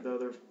 Yeah.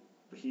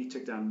 He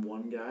took down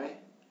one guy.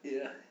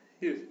 Yeah.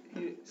 He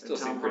still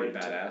seemed pretty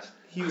badass.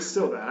 He was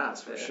still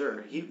badass for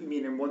sure.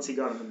 And once he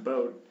got on the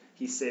boat,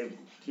 he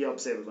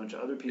helped save a bunch of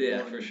other people.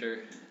 Yeah, for sure.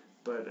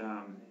 But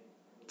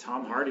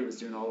Tom Hardy was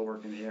doing all the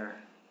work in the air.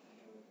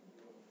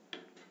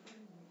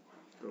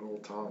 Good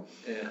old Tom.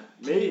 Yeah.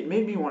 It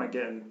made me want to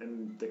get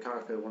in the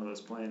cockpit of one of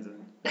those planes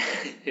and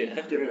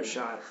give it a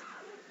shot.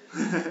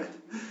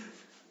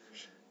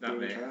 Not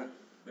me.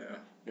 Yeah.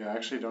 Yeah, I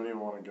actually don't even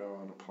want to go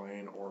on a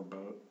plane or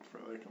boat for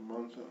like a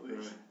month at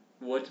least.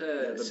 What?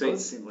 The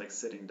boats seemed like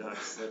sitting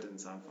ducks. That didn't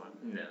sound fun.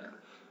 No.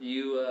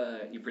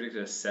 You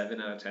predicted a 7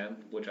 out of 10,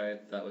 which I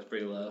thought was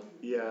pretty low.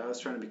 Yeah, I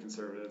was trying to be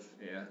conservative.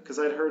 Yeah. Because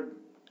I'd heard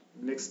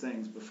mixed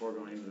things before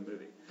going into the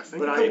movie. I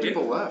think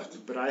people left.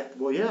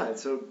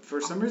 So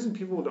for some reason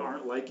people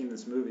aren't liking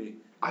this movie.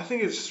 I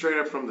think it's straight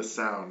up from the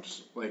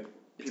sounds. Like,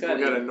 people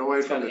get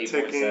annoyed from the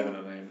ticking. 8.7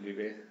 on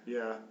IMDb.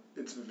 Yeah.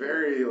 It's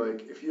very,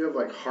 like, if you have,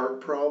 like,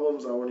 heart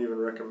problems, I wouldn't even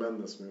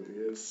recommend this movie.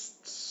 It's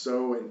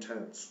so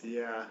intense.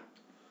 Yeah.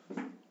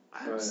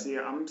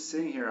 I'm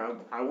sitting here.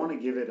 I want to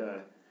give it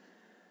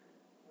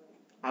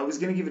I was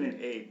going to give it an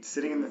 8.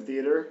 Sitting in the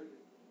theater,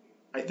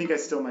 I think I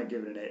still might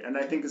give it an 8. And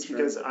I think it's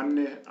because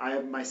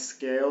my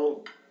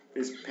scale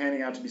is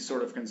panning out to be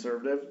sort of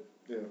conservative.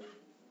 Yeah.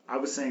 I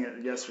was saying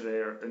it yesterday,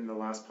 or in the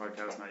last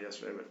podcast, not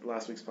yesterday, but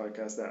last week's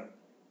podcast, that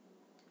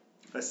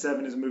a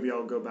 7 is a movie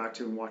I'll go back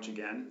to and watch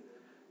again.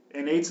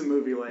 An 8's a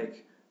movie,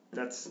 like,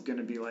 that's going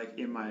to be, like,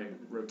 in my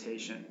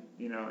rotation,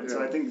 And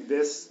so I think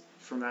this,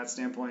 from that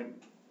standpoint,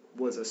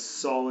 was a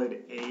solid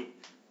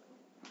 8,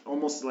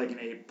 almost like an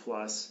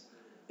 8+.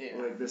 Yeah.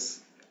 Like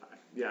this,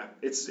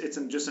 it's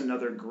just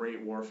another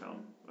great war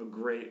film.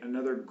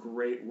 Another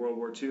great World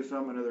War II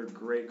film, another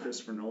great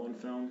Christopher Nolan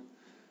film.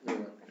 Yeah.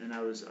 And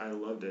I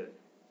loved it.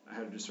 I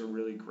had just a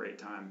really great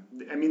time.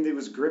 I mean, it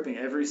was gripping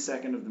every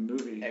second of the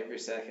movie. Every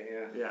second,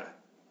 yeah. Yeah.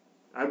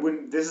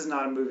 This is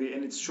not a movie,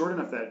 and it's short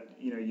enough that,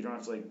 you don't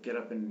have to, like, get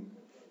up and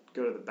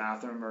go to the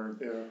bathroom or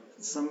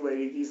some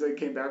lady, he's like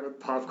came back with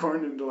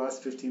popcorn in the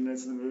last 15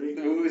 minutes of the movie.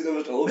 The movie's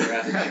almost over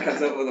after she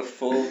comes up with a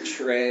full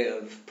tray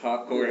of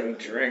popcorn and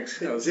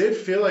drinks. It did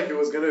feel like it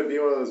was going to be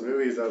one of those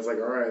movies that was like,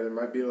 alright, there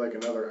might be like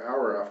another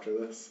hour after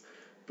this.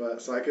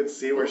 But, so I could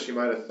see where she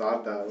might have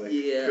thought that. Like,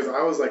 yeah. Because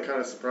I was like kind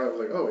of surprised. I was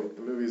like, oh, wait,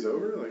 the movie's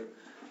over? Like,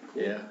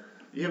 cool. Yeah.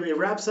 It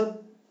wraps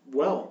up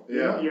well.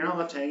 Yeah. You're not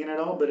left hanging at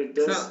all, but it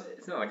does.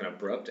 It's not like an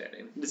abrupt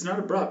ending. It's not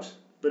abrupt,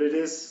 but it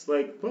is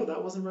like, well,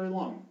 that wasn't very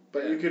long.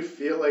 But you could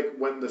feel like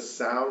when the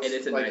sound, and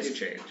it's a like nice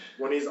change.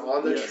 When he's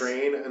on the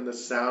train and the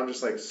sound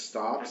just like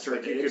stops, after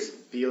like you could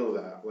feel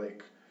that.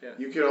 Like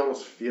you could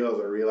almost feel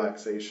the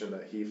relaxation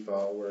that he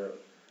felt, where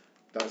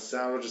that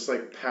sound was just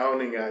like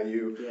pounding at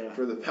you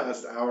for the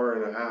past hour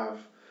and a half,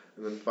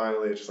 and then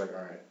finally it's just like,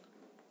 all right,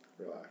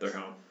 relax. They're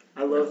home.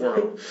 I love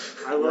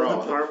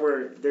the part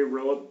where they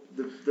roll up,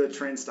 the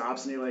train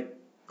stops and he like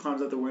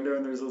climbs out the window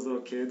and there's those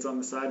little kids on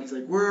the side. And he's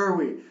like, "Where are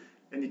we?"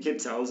 And the kid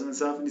tells him and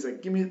stuff, and he's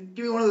like, give me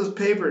one of those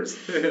papers.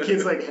 The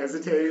kid's like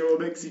hesitating a little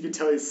bit because you can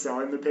tell he's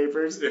selling the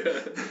papers. Yeah.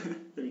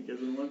 And he gives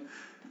him one.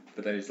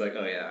 But then he's like,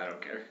 oh yeah, I don't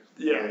care.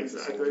 Yeah,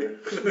 exactly.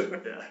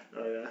 Yeah.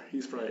 Oh yeah,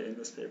 he's probably in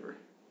this paper.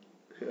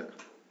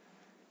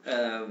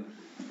 Yeah.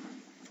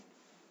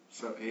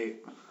 So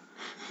 8.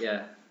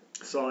 Yeah.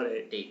 Solid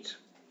 8. 8.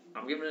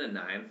 I'm giving it a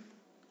 9.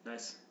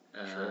 Nice.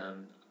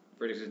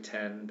 Predicted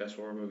 10, best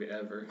horror movie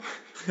ever.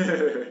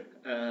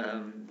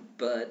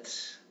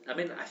 But I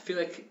mean, I feel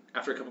like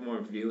after a couple more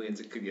viewings,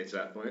 it could get to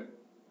that point.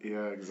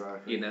 Yeah,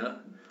 exactly.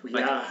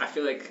 Like, I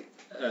feel like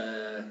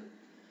the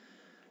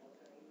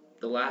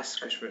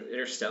last Christopher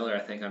Interstellar, I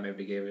think I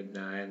maybe gave it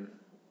 9.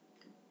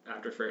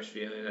 After first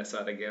viewing, I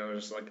saw it again. I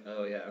was just like,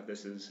 oh yeah,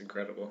 this is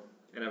incredible,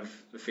 and I have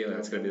a feeling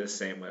it's going to be the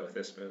same way with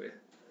this movie.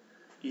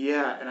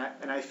 Yeah,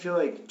 and I feel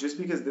like just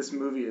because this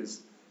movie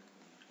is.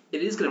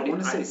 It is going to be. I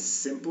want to say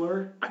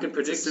simpler. I can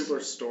predict a simpler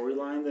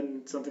storyline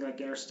than something like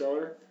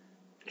Interstellar.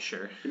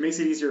 Sure. It makes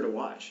it easier to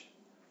watch.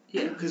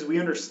 Yeah. Because we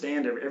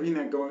understand everything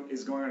that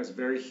is going on is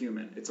very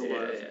human. It's a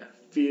lot of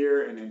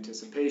fear and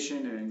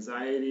anticipation and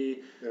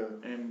anxiety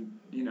and,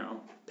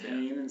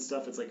 pain and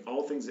stuff. It's like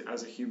all things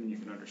as a human you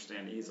can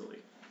understand easily.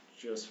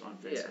 Just on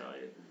face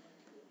value.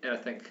 And I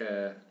think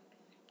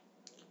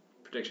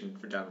prediction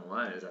for down the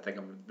line is I think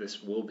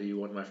this will be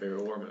one of my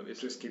favorite horror movies.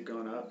 Just keep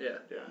going up. Yeah.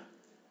 Yeah.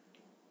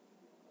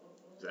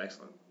 It was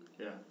excellent.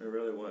 Yeah, it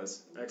really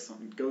was.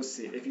 Excellent. Go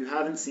see it. If you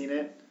haven't seen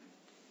it,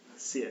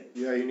 see it.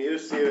 Yeah, you need to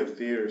see it in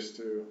theaters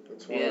too.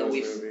 That's one of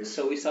those movies.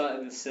 So we saw it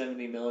in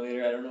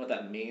 70mm. I don't know what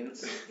that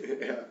means.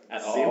 Yeah.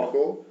 At Seemed all.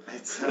 Cool.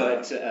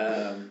 But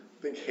I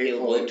think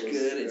it looked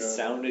good. It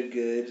sounded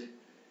good.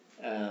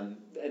 And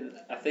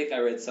I think I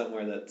read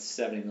somewhere that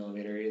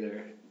 70mm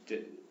either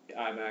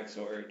IMAX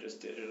or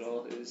just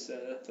digital is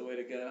the way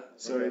to go.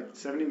 So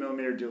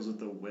 70mm deals with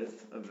the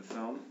width of the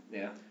film.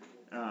 Yeah.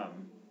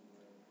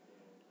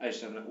 I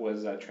just don't know what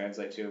does that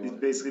translate to. It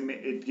basically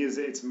it gives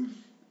its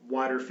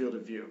wider field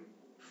of view.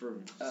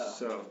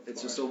 So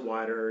it's just a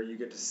wider. You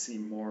get to see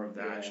more of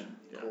the action.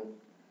 Yeah. Cool.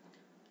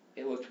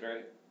 It looked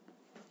great.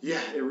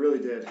 Yeah, it really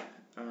did.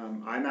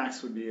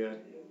 IMAX would be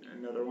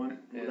another one.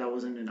 Yeah. That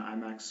wasn't an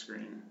IMAX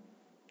screen.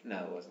 No,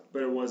 it wasn't.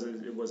 But it was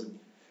a.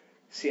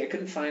 See, I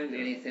couldn't find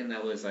anything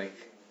that was like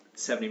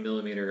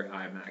 70mm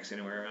IMAX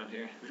anywhere around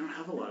here. We don't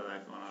have a lot of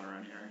that going on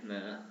around here.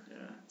 No.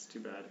 Yeah, it's too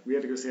bad. We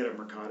had to go see it at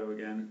Mercado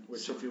again,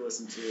 which if you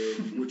listen to,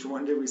 which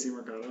one did we see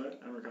Mercado at?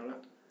 At Mercado?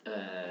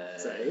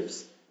 Is that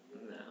Apes?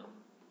 No.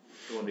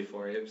 The one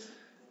before Apes.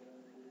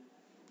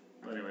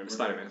 Anyway,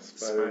 Spider-Man.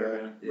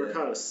 Yeah.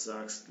 Mercado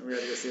sucks. We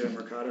had to go see it at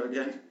Mercado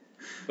again.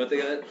 But they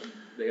got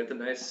the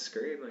nice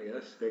screen, I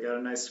guess. They got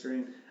a nice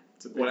screen.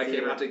 It's a big when I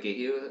theater. came out to get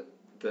you,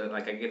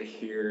 I could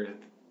hear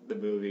the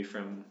movie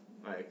from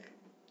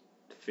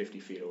 50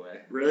 feet away.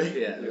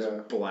 Really? Yeah, it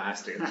was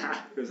blasting.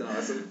 It was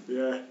awesome.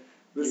 Yeah.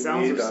 The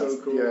sounds are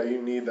so cool. Yeah,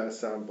 you need that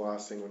sound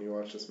blasting when you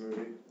watch this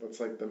movie.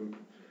 That's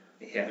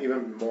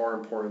even more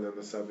important than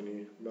the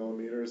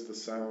 70mm, the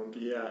sound.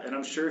 Yeah, and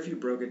I'm sure if you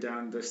broke it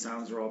down, the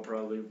sounds are all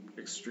probably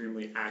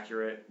extremely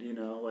accurate,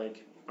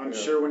 I'm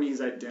sure when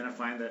he's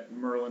identifying that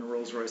Merlin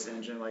Rolls-Royce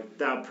engine,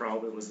 that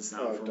probably was the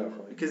sound from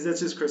definitely. Because that's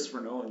just Christopher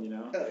Nolan,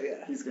 Oh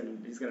yeah. He's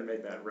gonna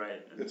make that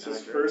right. It's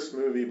his first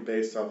movie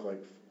based off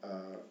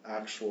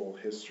actual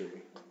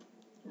history.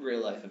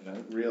 Real life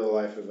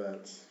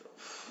events.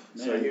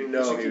 Man,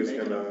 so he was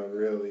gonna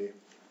really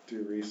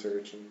do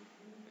research and.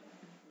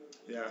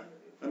 Yeah,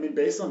 I mean,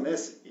 based on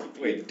this.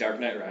 Wait,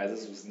 Dark Knight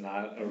Rises was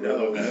not a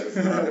real event. It was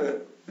not.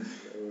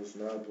 It was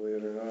not, believe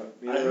it or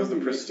not. Neither was The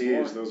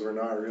Prestige. Those were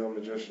not real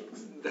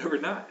magicians. They were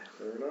not.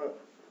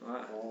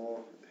 Wow.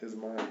 All his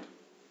mind.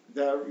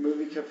 That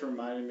movie kept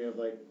reminding me of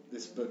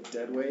this book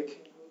Dead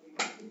Wake,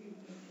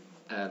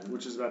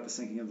 which is about the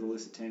sinking of the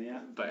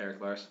Lusitania by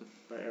Eric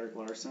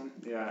Larson.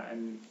 Yeah,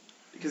 and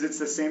because it's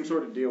the same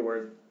sort of deal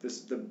where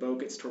the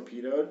boat gets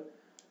torpedoed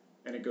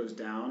and it goes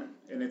down,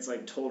 and it's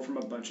told from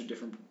a bunch of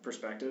different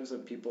perspectives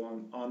of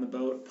people on the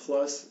boat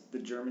plus the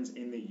Germans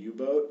in the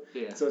U-boat.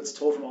 Yeah. So it's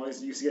told from all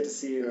these. You get to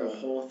see the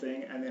whole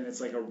thing, and then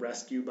it's a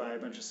rescue by a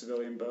bunch of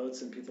civilian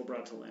boats and people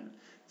brought to land.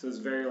 So it's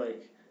very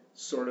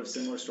sort of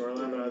similar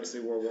storyline, but obviously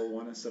World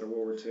War I instead of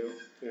World War II.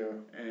 Yeah.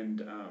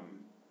 And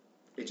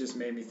it just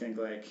made me think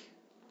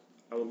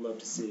I would love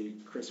to see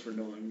Christopher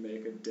Nolan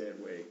make a Dead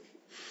Wake.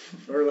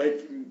 Or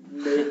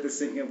make the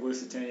Sinking of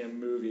Lusitania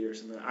movie or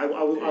something. I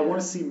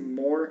want to see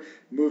more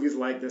movies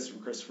like this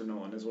from Christopher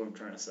Nolan is what I'm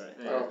trying to say.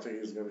 I don't think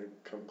he's going to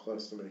come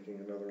close to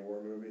making another war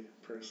movie,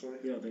 personally.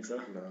 You don't think so?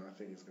 No, I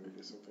think he's going to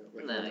do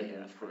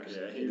something of course.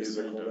 Yeah, he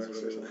musical does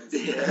next or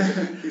something.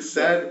 Yeah. He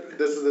said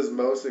this is his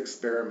most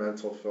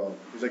experimental film.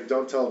 He's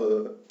don't tell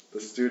the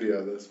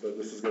studio this, but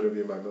this is going to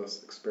be my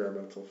most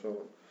experimental film.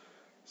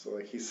 So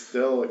he's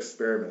still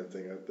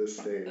experimenting at this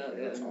stage. Oh,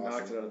 yeah. That's awesome.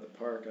 Knocked it out of the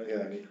park, I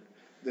think.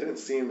 Didn't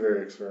seem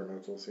very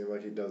experimental. It seemed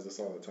like he does this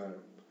all the time.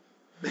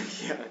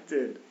 Yeah, it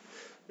did.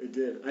 It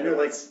did. I know,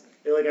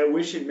 I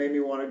wish it made me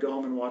want to go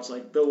home and watch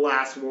the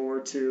last World War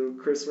II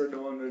Christopher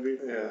Nolan movie.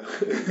 Yeah,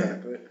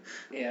 exactly.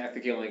 Yeah, I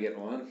think you only get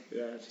one.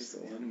 Yeah, it's just the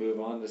one. Move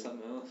on to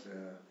something else.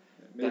 Yeah.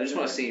 But I just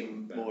want to see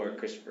more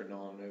Christopher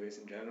Nolan movies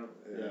in general.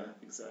 Yeah,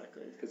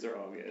 exactly. Because they're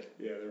all good.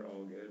 Yeah, they're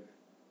all good.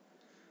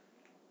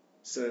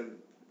 So,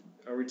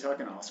 are we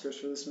talking Oscars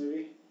for this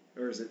movie?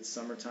 Or is it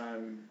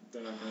summertime?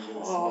 They're not going to give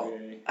this movie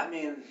any. I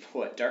mean,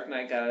 Dark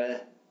Knight got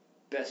a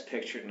Best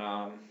Picture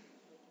nom.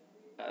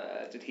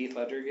 Did Heath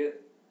Ledger get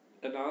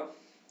a nom?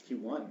 He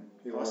won.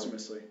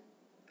 Posthumously.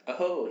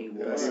 Oh, he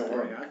won. Best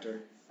Supporting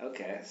Actor.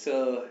 Okay,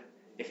 so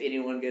if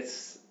anyone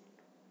gets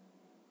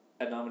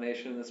a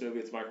nomination in this movie,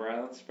 it's Mark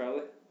Rylance,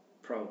 probably?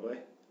 Probably.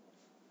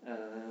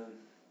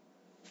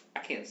 I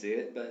can't see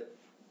it, but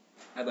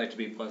I'd like to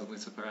be pleasantly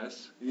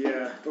surprised.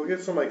 Yeah. They'll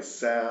get some like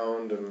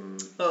sound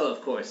and... Oh,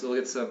 of course. They'll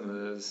get some of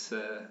those.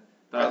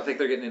 But I don't think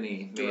they're getting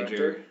any major...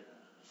 Director?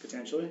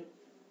 Potentially?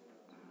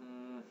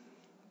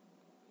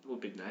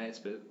 Would be nice,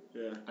 but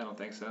yeah, I don't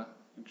think so.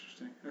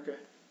 Interesting. Okay.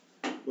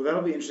 Well,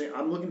 that'll be interesting.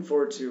 I'm looking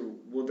forward to...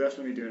 We'll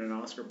definitely be doing an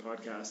Oscar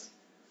podcast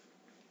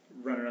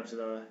running up to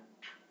the...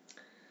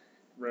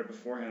 right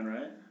beforehand,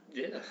 right?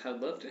 Yeah, I'd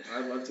love to.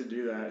 I'd love to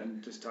do that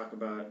and just talk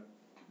about...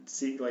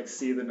 See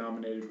the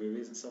nominated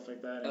movies and stuff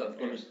like that. Oh, of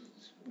course.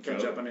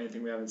 Catch up on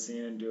anything we haven't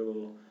seen and do a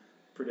little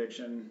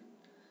prediction.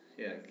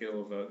 Yeah, get a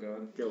little vote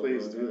going.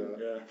 Please do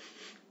that.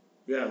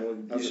 Yeah. Yeah, well,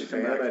 as you should a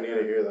come fan, back. I need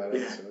to hear that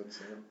episode.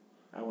 So.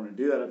 I want to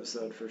do that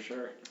episode for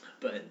sure.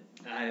 But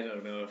I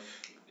don't know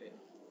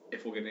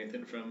if we'll get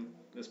anything from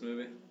this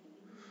movie.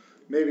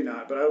 Maybe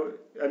not, but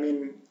I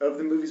mean, of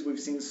the movies we've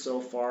seen so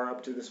far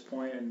up to this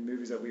point and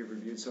movies that we've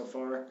reviewed so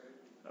far,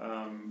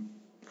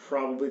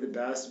 probably the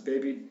best.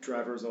 Baby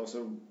Driver is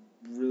also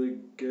really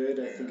good.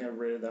 I think I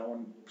rated that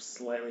one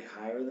slightly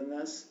higher than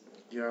this.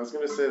 Yeah, I was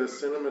going to say the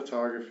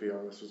cinematography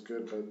on this was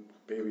good, but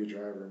Baby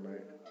Driver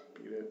might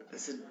beat it.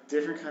 It's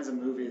different kinds of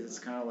movies. It's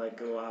kind of like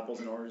a little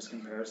apples and oranges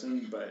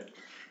comparison, but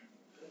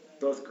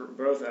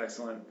both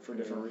excellent for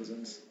different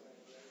reasons.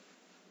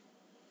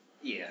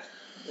 Yeah.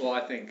 Well, I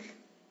think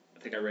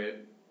I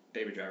rated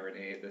Baby Driver an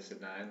 8, this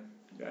at 9.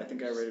 Yeah, I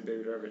think I rated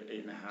Baby Driver at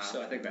 8.5.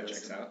 So I think that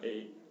checks out.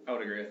 8. I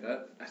would agree with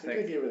that. I think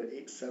I gave it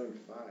an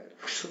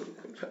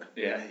 8.75.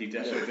 Yeah, you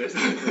definitely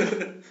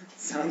did.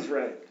 Sounds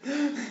right.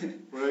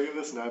 Would I give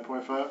this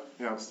 9.5?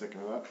 Yeah, I'm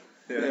sticking with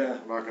that. Yeah.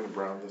 I'm not going to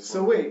brown this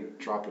So one. wait.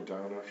 Drop it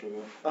down after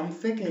the I'm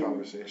thinking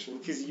conversation.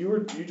 because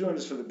you joined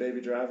us for the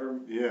Baby Driver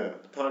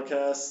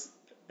podcast,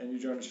 and you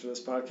joined us for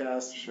this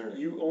podcast. Sure.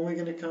 You only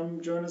going to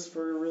come join us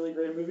for really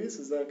great movies?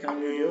 Is that kind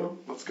of your deal?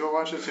 Let's go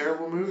watch a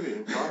terrible movie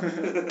and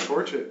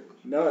torch it.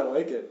 No, I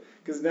like it.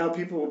 Because now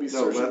people will be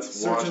searching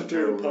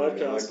through the podcast.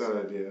 Movie. I like that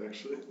idea,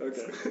 actually.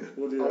 Okay,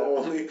 we'll do that.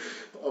 I'm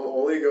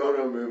only going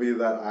to a movie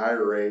that I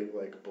rate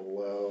like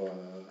below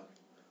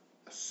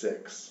a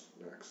 6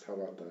 next. How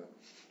about that?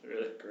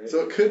 Really? Great.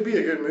 So it could be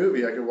a good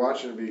movie. I could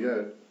watch it and be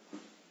good.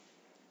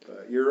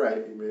 But you're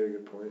right. You made a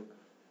good point.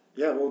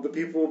 Yeah, well, the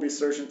people will be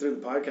searching through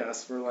the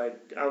podcast for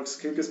like Alex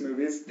Kukas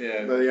movies.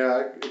 Yeah. But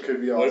yeah, it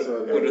could be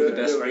also. What are the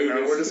best movies?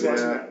 We're just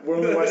watching that. We're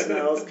only watching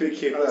Alex Kukas.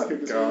 Keep Alex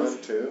that Kukas going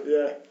movies. too.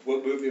 Yeah.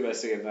 What movie am I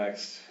seeing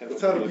next? That's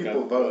how do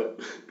people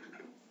vote.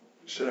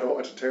 Should I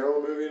watch a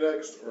terrible movie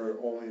next or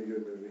only a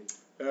good movie?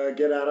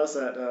 Get at us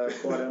at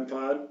Quad M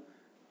Pod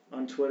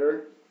on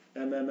Twitter.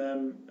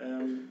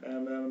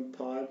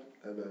 MMMMMPod.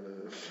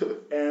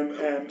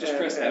 Just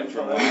press M for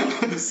Pod.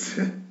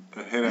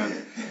 Hit M.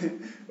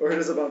 Or hit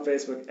us up on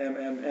Facebook,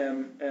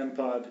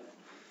 MMMMPod.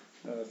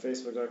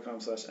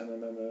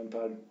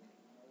 Facebook.com/MMMMPod.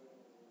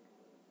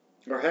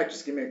 Or heck,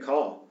 just give me a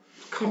call.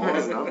 Call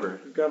his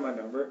number. You've got my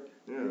number.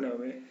 Yeah. You know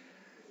me.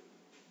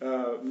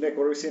 Nick,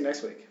 what are we seeing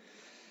next week?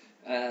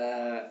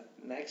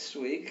 Next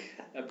week,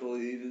 I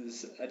believe,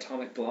 is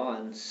Atomic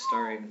Blonde,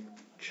 starring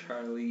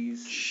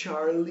Charlize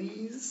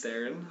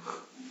Theron.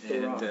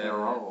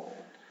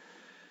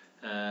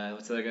 And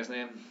what's the other guy's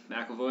name?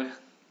 McAvoy?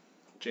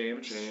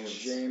 James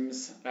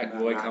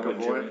McAvoy coming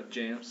to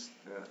James.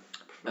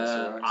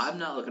 Yeah. I'm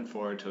not looking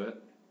forward to it.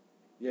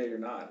 Yeah, you're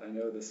not. I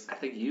know this. I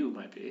think you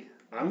might be.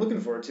 I'm looking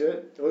forward to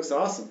it. It looks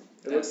awesome.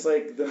 It looks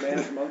like The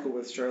Man from U.N.C.L.E.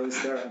 with Charlize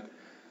Theron.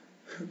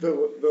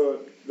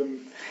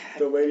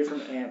 The lady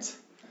from Ant.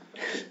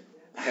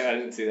 I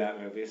didn't see that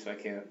movie, so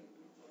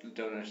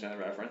don't understand the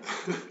reference.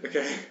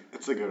 Okay.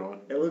 It's a good one.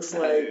 It looks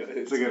like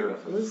it's a good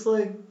reference. It looks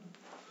like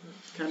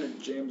kind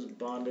of James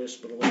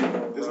Bondish, but a little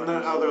more. Isn't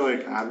that how they're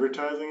like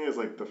advertising it? Is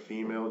like the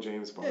female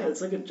James Bond? Yeah,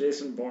 it's like a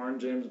Jason Bourne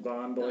James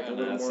Bond, but like a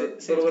little more.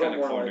 It seems kind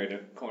of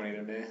corny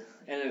to me,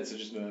 and it's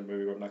just another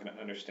movie where I'm not going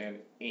to understand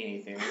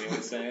anything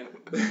anyone's saying.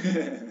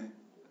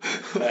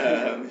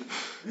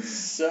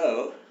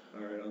 So.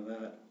 All right, on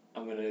that.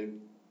 I'm gonna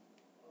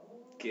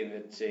give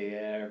it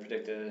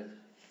predict a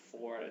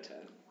 4 out of 10.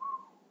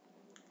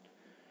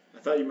 I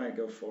thought you might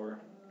go 4.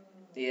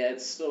 Yeah,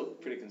 it's still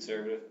pretty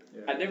conservative.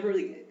 Yeah. I never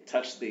really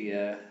touched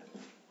the,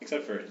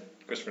 except for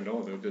Christopher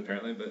Nolan movies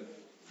apparently, but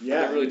yeah,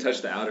 I never really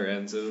touched the outer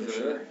ends of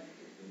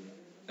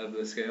of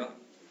the scale.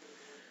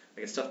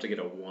 Like it's tough to get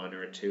a 1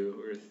 or a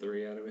 2 or a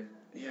 3 out of it.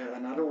 Yeah,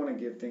 and I don't want to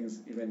give things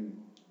even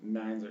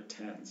 9s or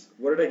 10s.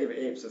 What did I give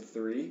Apes, a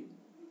 3?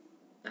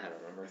 I don't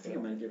remember. I think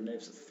I might have given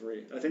Apes a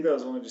 3. I think that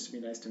was only just to be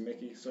nice to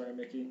Mickey. Sorry,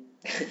 Mickey.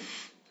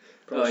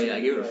 Oh yeah, I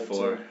gave it a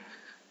 4.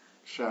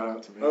 Shout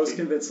out to Mickey. I was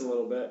convinced a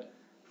little bit,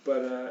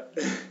 but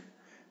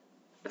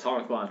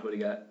Atomic Blonde, what do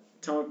you got?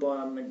 Atomic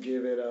Blonde, I'm gonna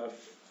give it a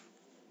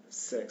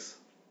 6.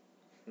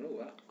 Oh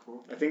wow,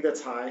 cool. I think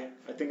that's high.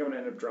 I think I'm gonna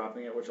end up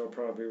dropping it, which I'll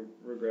probably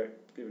regret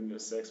giving it a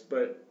 6.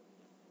 But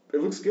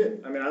it looks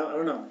good. I mean, I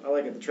don't know. I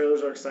like it. The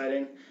trailers are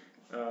exciting.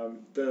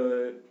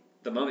 The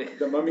Mummy.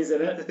 The Mummy's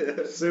in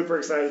it. Super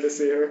excited to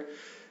see her.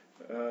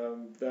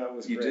 That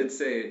was You great. did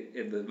say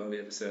in the Mummy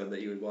episode that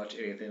you would watch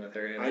anything with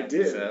her in it. I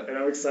did, and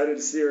I'm excited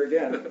to see her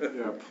again.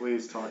 Yeah,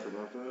 please talk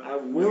about that. I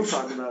will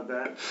talk about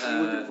that.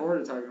 I'm looking forward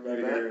to talking about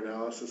Maybe that. your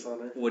analysis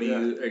on her. What are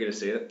you going to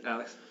see it,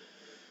 Alex?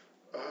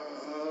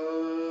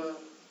 I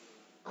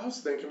was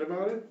thinking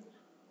about it.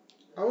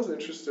 I was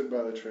interested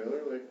by the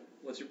trailer. Like,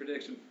 what's your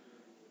prediction?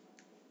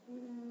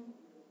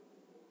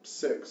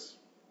 6.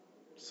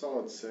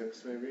 Solid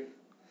 6, maybe.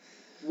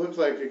 Looked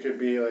like it could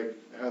be like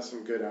has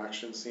some good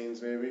action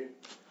scenes maybe.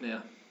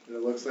 Yeah. And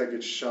it looks like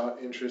it's shot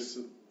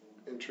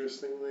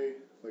interestingly,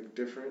 like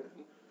different.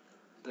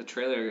 The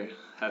trailer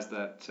has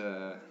that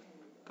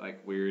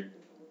like weird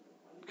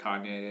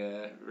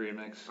Kanye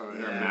remix or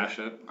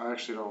mashup. I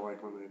actually don't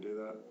like when they do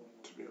that,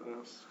 to be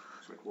honest.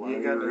 It's like, why You are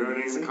you got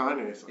ruining the Yeezy?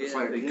 Kanye song? It's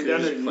like,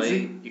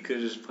 you could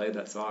have just played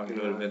that song and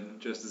it would have been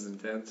just as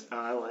intense.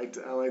 I like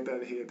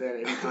that he had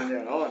any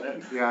Kanye at all in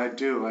it. yeah, I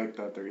do like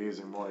that they're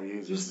using more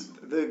Yeezys. Just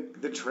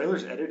the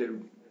trailer's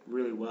edited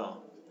really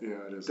well.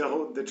 Yeah, it is.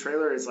 The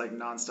trailer is like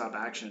nonstop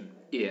action.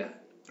 Yeah.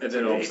 And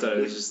then all of a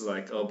sudden it's just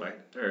like,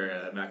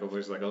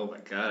 McAvoy's like, oh my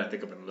god, I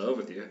think I'm in love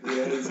with you.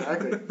 Yeah,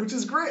 exactly. Which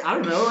is great. I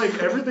don't know,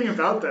 like everything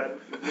about that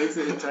makes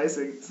it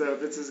enticing. So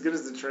if it's as good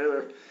as the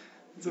trailer,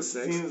 it's a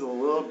 6. It seems a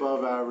little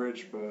above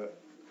average, but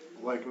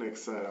like Nick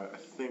said, I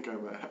think I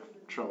might have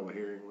trouble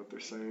hearing what they're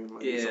saying.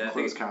 Like some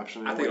closed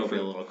captioning. I think it'll be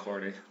a little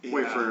corny. Yeah.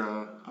 Wait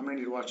for. I'm gonna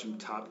need to watch some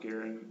Top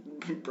Gear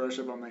and brush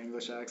up on my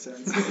English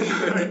accents.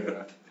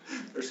 Yeah.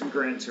 There's some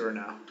Grand Tour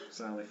now,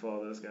 so I only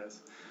follow those guys.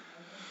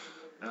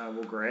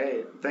 Well,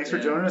 great. Thanks for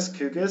joining us,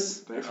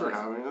 Kukas. Thanks for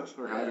having us,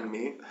 or having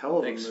me. Hell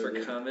of Thanks a movie.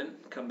 for coming.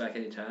 Come back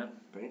anytime.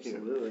 Thank you.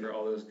 Absolutely. For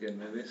all those good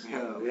movies.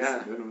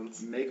 Yeah. Good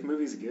ones. Make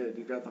movies good.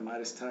 You've got the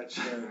Midas touch.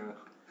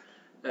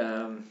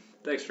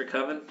 Thanks for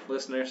coming,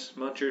 listeners,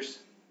 munchers.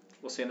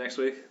 We'll see you next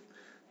week.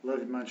 Love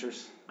you,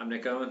 munchers. I'm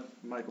Nick Owen.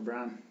 Michael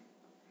Brown.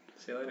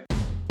 See you later.